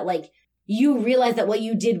show that like you realize that what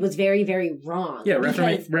you did was very, very wrong. Yeah,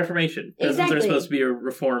 reformation. Prisons are supposed to be a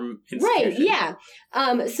reform institution. Right,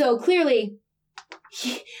 yeah. So clearly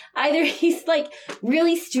either he's like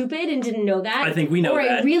really stupid and didn't know that. I think we know or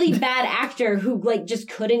that. a really bad actor who like just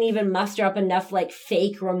couldn't even muster up enough like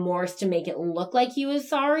fake remorse to make it look like he was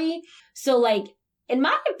sorry. So like, in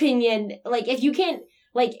my opinion, like if you can't,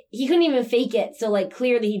 like he couldn't even fake it. So like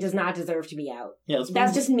clearly he does not deserve to be out. Yeah,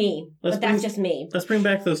 that's just me. That's just me. Let's bring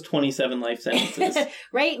back those 27 life sentences.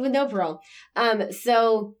 Right? With no parole.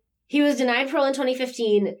 So he was denied parole in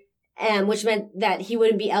 2015. Which meant that he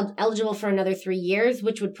wouldn't be eligible for another 3 years,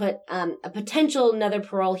 which would put a potential another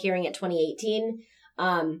parole hearing at 2018.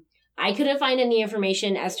 I couldn't find any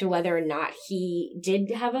information as to whether or not he did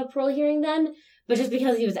have a parole hearing then, but just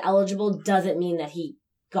because he was eligible doesn't mean that he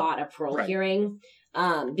got a parole hearing,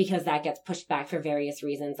 because that gets pushed back for various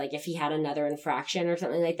reasons. Like if he had another infraction or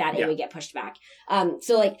something like that, it would get pushed back.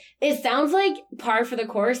 So like it sounds like par for the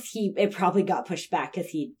course. It probably got pushed back because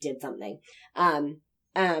he did something.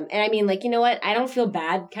 And I mean, like, you know what? I don't feel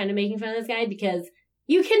bad kind of making fun of this guy, because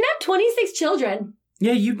you kidnapped 26 children.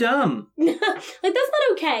 Yeah, you dumb. Like, that's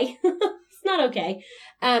not okay. It's not okay.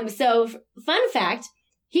 So, fun fact,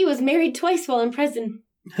 he was married twice while in prison.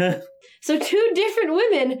 So, 2 different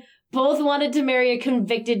women both wanted to marry a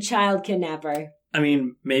convicted child kidnapper. I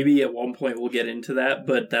mean, maybe at one point we'll get into that,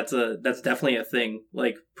 but that's definitely a thing.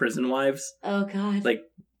 Like, prison wives. Oh, God. Like,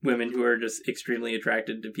 women who are just extremely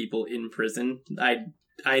attracted to people in prison.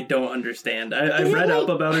 I don't understand. I've read up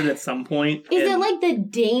about it at some point. Is it like the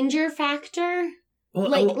danger factor?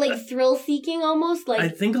 Well, like thrill seeking almost? Like, I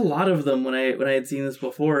think a lot of them, when I had seen this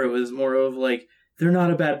before, it was more of like, they're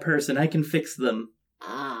not a bad person, I can fix them.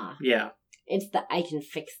 Ah. Yeah. It's the I can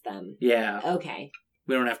fix them. Yeah. Okay.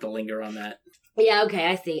 We don't have to linger on that. Yeah, okay,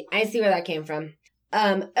 I see where that came from.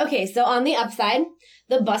 Okay, so on the upside,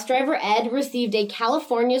 the bus driver Ed received a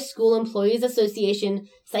California School Employees Association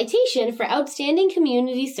citation for outstanding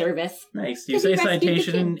community service. Nice. You say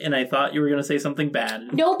citation, and I thought you were going to say something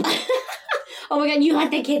bad. Nope. Oh my god, you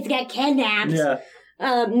let the kids get kidnapped. Yeah.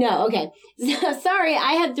 No, okay. Sorry,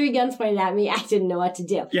 I had 3 guns pointed at me. I didn't know what to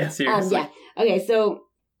do. Yeah, seriously. Yeah. Okay, so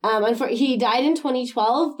he died in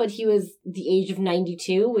 2012, but he was the age of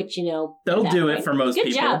 92, which, you know... They'll do it for most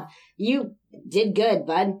people. Good job. You did good,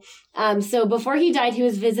 bud. So before he died, he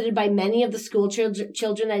was visited by many of the school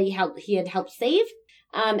children that he had helped save.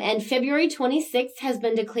 And February 26th has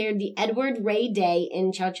been declared the Edward Ray Day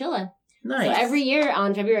in Chowchilla. Nice. So every year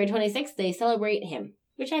on February 26th, they celebrate him,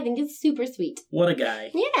 which I think is super sweet. What a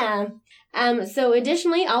guy. Yeah. So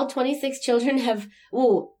additionally, all 26 children have...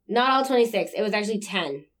 Ooh, not all 26. It was actually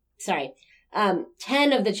 10. Sorry.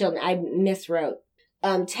 10 of the children... I miswrote.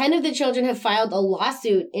 10 of the children have filed a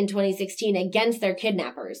lawsuit in 2016 against their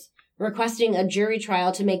kidnappers, requesting a jury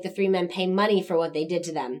trial to make the 3 men pay money for what they did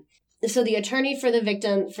to them. So the attorney for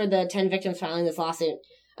the 10 victims filing this lawsuit,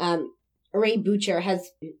 Ray Butcher,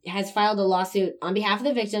 has filed a lawsuit on behalf of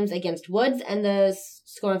the victims against Woods and the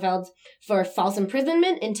Schoenfelds for false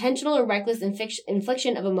imprisonment, intentional or reckless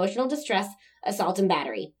infliction of emotional distress, assault, and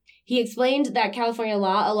battery. He explained that California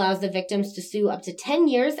law allows the victims to sue up to 10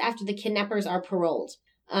 years after the kidnappers are paroled.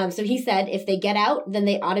 So he said if they get out, then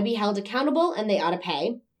they ought to be held accountable and they ought to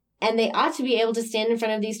pay. And they ought to be able to stand in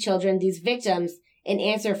front of these children, these victims, and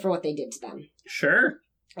answer for what they did to them. Sure.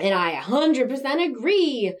 And I 100%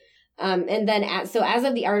 agree. And then, as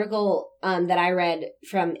of the article that I read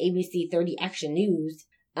from ABC 30 Action News,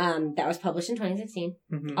 that was published in 2016,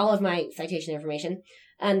 all of my citation information,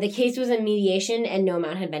 the case was in mediation and no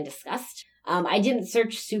amount had been discussed. I didn't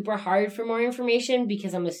search super hard for more information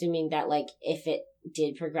because I'm assuming that, like, if it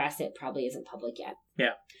did progress, it probably isn't public yet.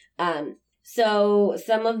 Yeah. So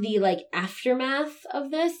some of the, like, aftermath of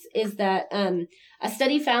this is that a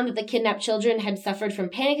study found that the kidnapped children had suffered from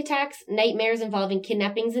panic attacks, nightmares involving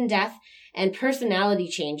kidnappings and death, and personality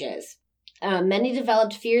changes. Many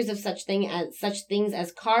developed fears of such things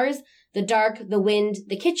as cars, the dark, the wind,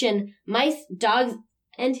 the kitchen, mice, dogs,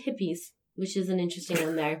 and hippies, which is an interesting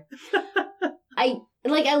one there. I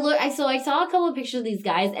saw a couple of pictures of these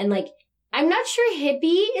guys, and, like, I'm not sure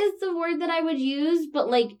hippie is the word that I would use, but,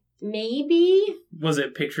 like, maybe. Was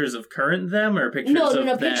it pictures of current them or pictures of them?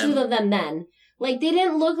 No, pictures of them then. Like, they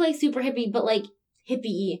didn't look like super hippie, but, like,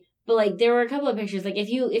 hippie-y. But, like, there were a couple of pictures. Like, if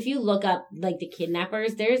you look up, like, the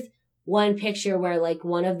kidnappers, there's one picture where, like,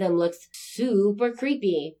 one of them looks super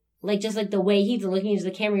creepy. Like, just, like, the way he's looking into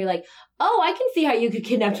the camera, you're like, oh, I can see how you could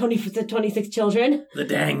kidnap 26 children. The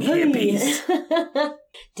dang hippies.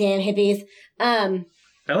 Damn hippies.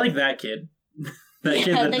 I like that kid. That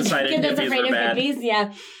kid that decided kid that's hippies afraid were of bad. Hippies,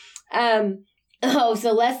 yeah.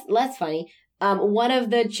 So less funny. One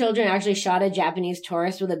of the children actually shot a Japanese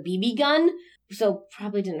tourist with a BB gun, so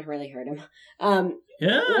probably didn't really hurt him. I'm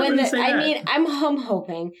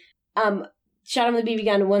hoping. Shot him with a BB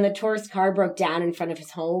gun when the tourist car broke down in front of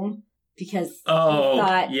his home because he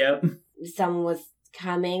thought someone was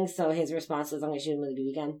coming, so his response was, I'm going to shoot him with a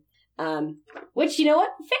BB gun. Which, you know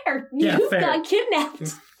what? Fair. You got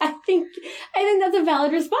kidnapped. I think that's a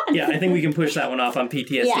valid response. Yeah, I think we can push that one off on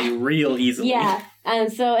PTSD real easily. Yeah.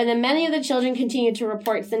 And then many of the children continued to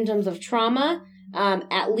report symptoms of trauma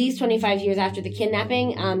at least 25 years after the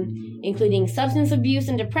kidnapping, including substance abuse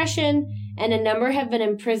and depression, and a number have been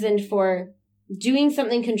imprisoned for doing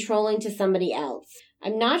something controlling to somebody else.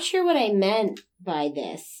 I'm not sure what I meant by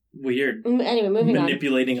this. Weird. Anyway, moving on.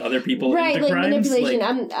 Manipulating other people into crimes? Manipulation.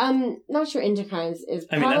 Like, I'm not sure into crimes is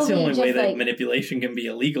probably that's the only way that like, manipulation can be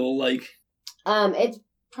illegal, like... It's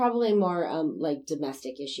probably more, like,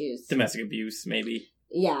 domestic issues. Domestic abuse, maybe.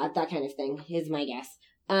 Yeah, that kind of thing is my guess.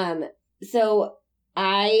 So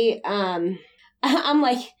I'm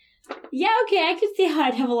like, yeah, okay, I could see how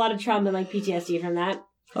I'd have a lot of trauma and, like, PTSD from that.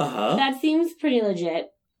 Uh-huh. That seems pretty legit.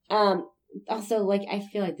 Also, like, I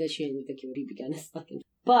feel like the shooting with the kid begun is fucking...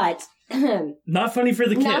 But... not funny for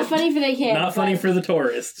the kid. Not funny for the kid. Not funny for the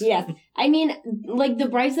tourist. Yes. I mean, like, the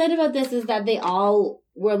bright side about this is that they all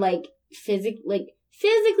were, like, physically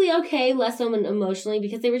okay, less so emotionally,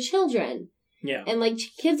 because they were children. Yeah. And, like,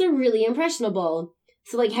 kids are really impressionable.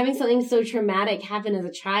 So, like, having something so traumatic happen as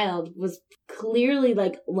a child was clearly,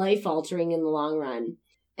 like, life-altering in the long run.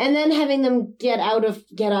 And then having them get out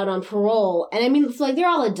on parole. And I mean, it's like, they're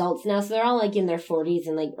all adults now, so they're all, like, in their 40s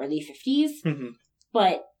and, like, early 50s. Mm-hmm.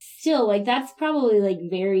 But still, like, that's probably, like,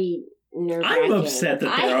 very nerve-wracking. I'm upset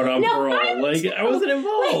that they're out on parole. I wasn't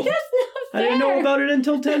involved. Like, that's not fair. I didn't know about it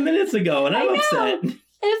until 10 minutes ago, and I'm upset.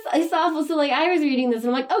 It's awful. So, like, I was reading this,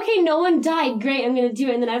 and I'm like, okay, no one died. Great, I'm gonna do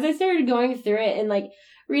it. And then as I started going through it and, like,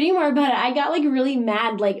 reading more about it, I got, like, really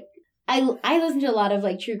mad. Like, I listen to a lot of,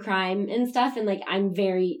 like, true crime and stuff, and, like, I'm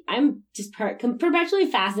just perpetually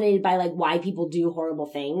fascinated by, like, why people do horrible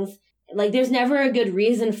things. Like, there's never a good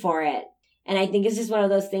reason for it. And I think it's just one of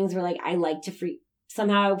those things where, like, I like to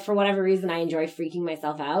somehow, for whatever reason, I enjoy freaking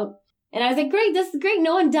myself out. And I was like, great, this is great,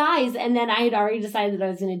 no one dies. And then I had already decided that I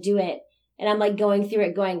was going to do it. And I'm, like, going through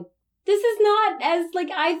it going, this is not as, like,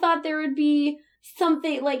 I thought there would be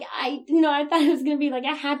something, like, I thought it was going to be, like,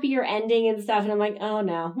 a happier ending and stuff. And I'm like, oh,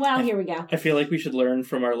 no. Well, here we go. I feel like we should learn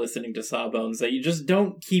from our listening to Sawbones that you just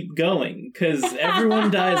don't keep going, because everyone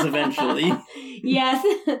dies eventually. Yes.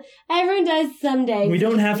 Everyone dies someday. We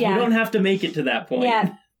don't have to make it to that point.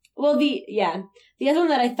 Yeah. Well, the other one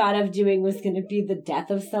that I thought of doing was going to be the death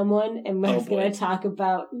of someone, and I was going to talk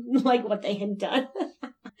about, like, what they had done.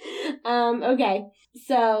 Okay.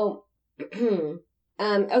 So,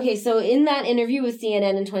 so in that interview with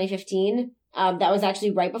CNN in 2015, that was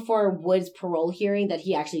actually right before Wood's parole hearing that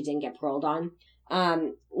he actually didn't get paroled on.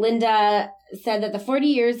 Linda said that the 40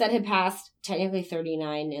 years that had passed, technically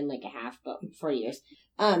 39 and like a half, but 40 years,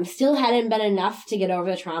 still hadn't been enough to get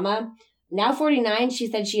over the trauma. Now 49, she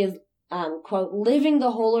said she is, quote, living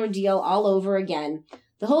the whole ordeal all over again.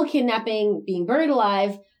 The whole kidnapping, being buried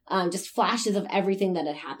alive, just flashes of everything that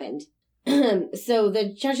had happened. So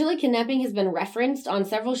the Churchill kidnapping has been referenced on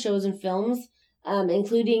several shows and films,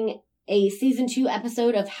 including a season 2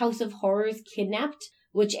 episode of House of Horrors Kidnapped,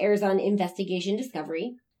 which airs on Investigation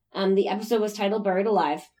Discovery. The episode was titled Buried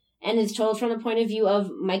Alive and is told from the point of view of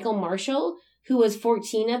Michael Marshall, who was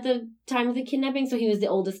 14 at the time of the kidnapping, so he was the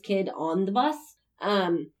oldest kid on the bus.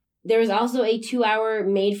 There was also a 2-hour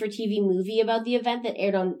made-for-TV movie about the event that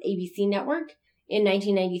aired on ABC Network in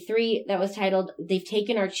 1993 that was titled They've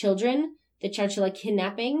Taken Our Children, The Churchilla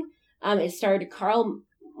Kidnapping. It starred Carl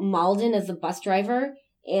Malden as the bus driver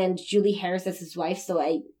and Julie Harris as his wife, so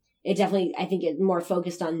I think it more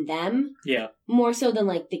focused on them. Yeah. More so than,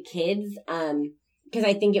 like, the kids, because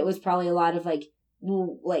I think it was probably a lot of, like,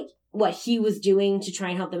 what he was doing to try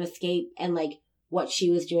and help them escape and, like, what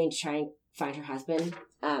she was doing to try and find her husband,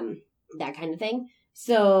 that kind of thing.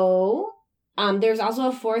 So, there's also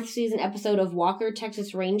a 4th season episode of Walker,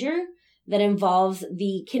 Texas Ranger that involves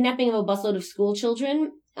the kidnapping of a busload of school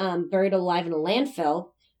children, buried alive in a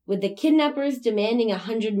landfill, with the kidnappers demanding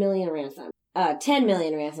 $100 million ransom. 10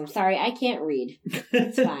 million ransom. Sorry, I can't read.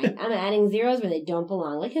 It's fine. I'm adding zeros where they don't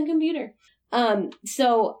belong, like a computer. And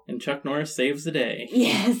Chuck Norris saves the day.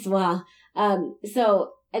 Yes, well, and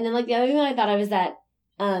then, like, the other thing I thought of is that,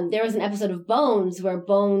 there was an episode of Bones where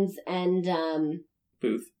Bones and,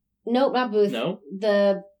 Booth. Nope, not Booth. No?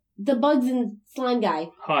 The bugs and slime guy.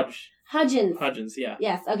 Hodgins. Hodgins, yeah.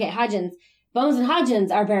 Yes, okay, Hodgins. Bones and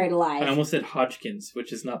Hodgins are buried alive. I almost said Hodgkins,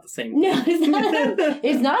 which is not the same thing. No, it's not.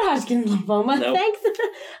 It's not Hodgkin's lymphoma. Nope.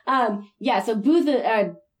 Thanks. So Booth,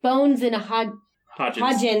 Bones and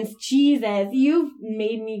Hodgins. Jesus, you've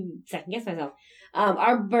made me second guess myself.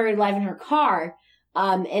 Are buried alive in her car.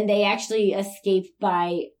 And they actually escaped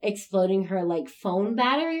by exploding her, like, phone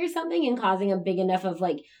battery or something and causing a big enough of,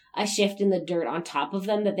 like, a shift in the dirt on top of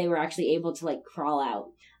them that they were actually able to, like, crawl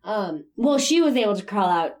out. Well, she was able to crawl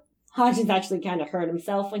out. Hodgins actually kind of hurt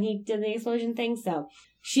himself when he did the explosion thing, so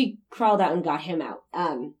she crawled out and got him out.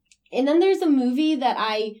 And then there's a movie that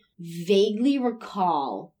I vaguely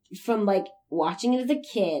recall from, like, watching it as a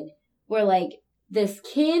kid where, like, this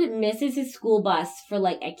kid misses his school bus for,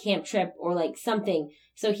 like, a camp trip or, like, something.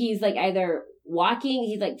 So he's, like, either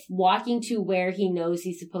walking to where he knows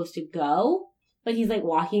he's supposed to go, but he's, like,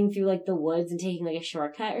 walking through, like, the woods and taking, like, a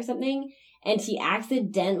shortcut or something. And he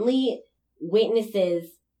accidentally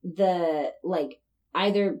witnesses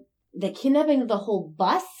either the kidnapping of the whole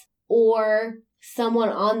bus or someone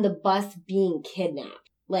on the bus being kidnapped.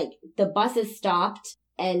 Like, the bus is stopped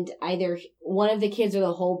and either one of the kids or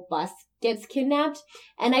the whole bus gets kidnapped.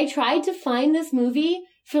 And I tried to find this movie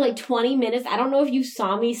for like 20 minutes. I don't know if you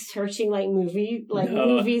saw me searching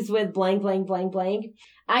movies with blank, blank, blank, blank.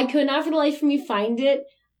 I could not for the life of me find it.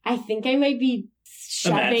 I think I might be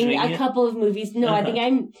shoving a couple of movies. No, I think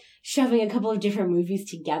I'm shoving a couple of different movies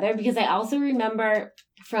together because I also remember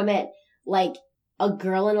from it, like, a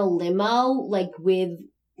girl in a limo, like, with,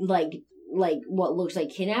 like what looks like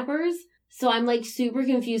kidnappers. So I'm, like, super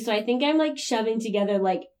confused. So I think I'm, like, shoving together,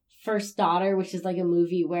 like, First Daughter, which is, like, a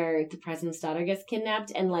movie where the president's daughter gets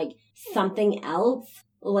kidnapped, and, like, something else,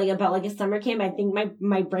 like, about, like, a summer camp. I think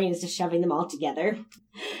my brain is just shoving them all together.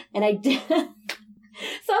 And I did. So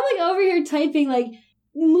I'm, like, over here typing, like,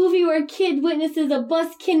 movie where a kid witnesses a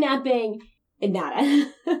bus kidnapping. And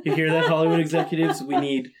nada. You hear that, Hollywood executives? We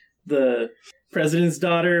need the president's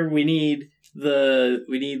daughter. We need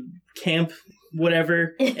camp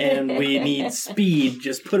whatever, and we need speed.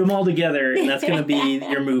 Just put them all together, and that's going to be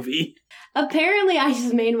your movie. Apparently, I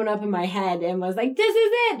just made one up in my head and was like, this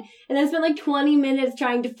is it! And I spent like 20 minutes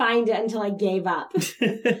trying to find it until I gave up. Well,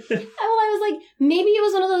 I was like, maybe it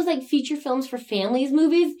was one of those like feature films for families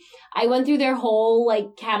movies. I went through their whole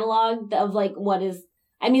like catalog of like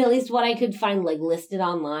at least what I could find like listed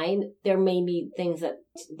online. There may be things that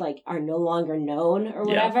like are no longer known or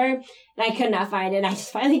whatever. Yeah. And I could not find it. And I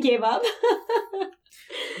just finally gave up.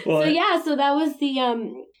 Well, so that was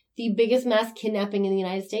the biggest mass kidnapping in the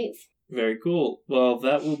United States. Very cool. Well,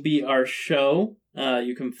 that will be our show.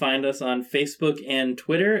 You can find us on Facebook and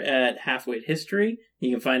Twitter at Halfwit History.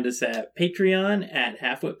 You can find us at Patreon at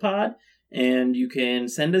HalfwitPod. And you can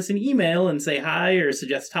send us an email and say hi or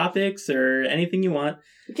suggest topics or anything you want.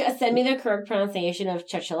 Send me the correct pronunciation of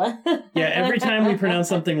Churchilla. Yeah, every time we pronounce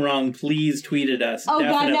something wrong, please tweet at us. Oh,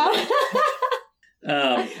 definitely. God,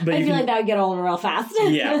 no. But I feel like that would get old real fast.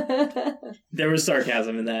 Yeah. There was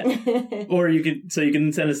sarcasm in that. Or you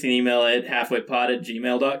can send us an email at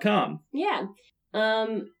halfwitpod@gmail.com. Yeah.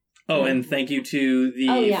 And thank you to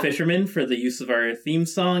the Fisherman for the use of our theme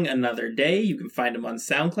song, Another Day. You can find him on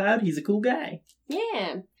SoundCloud. He's a cool guy.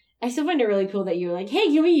 Yeah. I still find it really cool that you were like, hey,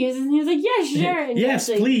 can we use this? And he was like, yeah, sure. And yes,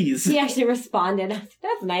 please. He actually responded.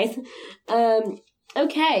 That's nice.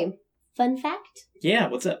 Okay. Fun fact? Yeah,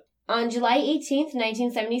 what's up? On July 18th,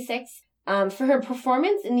 1976, for her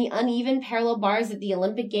performance in the uneven parallel bars at the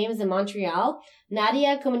Olympic Games in Montreal,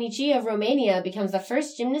 Nadia Comaneci of Romania becomes the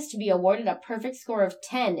first gymnast to be awarded a perfect score of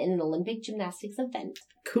 10 in an Olympic gymnastics event.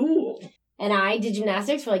 Cool. And I did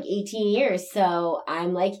gymnastics for like 18 years, so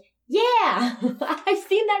I'm like Yeah, I've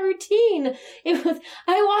seen that routine.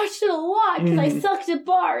 I watched it a lot because I sucked at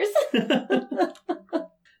bars.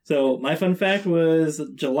 So, my fun fact was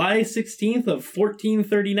July 16th of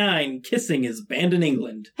 1439, kissing is banned in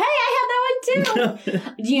England. Hey, I had that one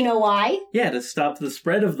too. Do you know why? Yeah, to stop the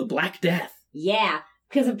spread of the Black Death. Yeah,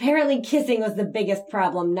 because apparently kissing was the biggest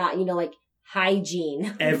problem, not, like,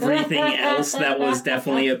 hygiene. Everything else that was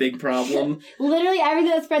definitely a big problem. Literally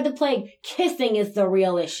everything that spread the plague, kissing is the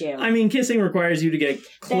real issue. I mean, kissing requires you to get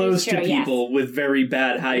close to people with very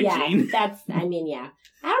bad hygiene. Yeah, yeah.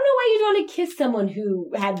 I don't know why you'd want to kiss someone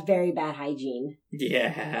who had very bad hygiene.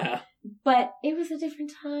 Yeah. But it was a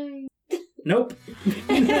different time. Nope.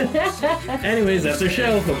 Anyways, that's our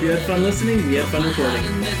show. Hope you had fun listening. We had fun recording.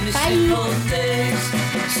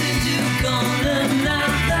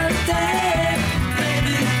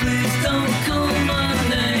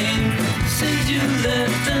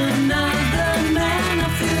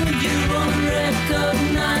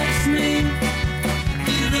 Recognize me,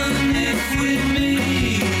 even if we meet.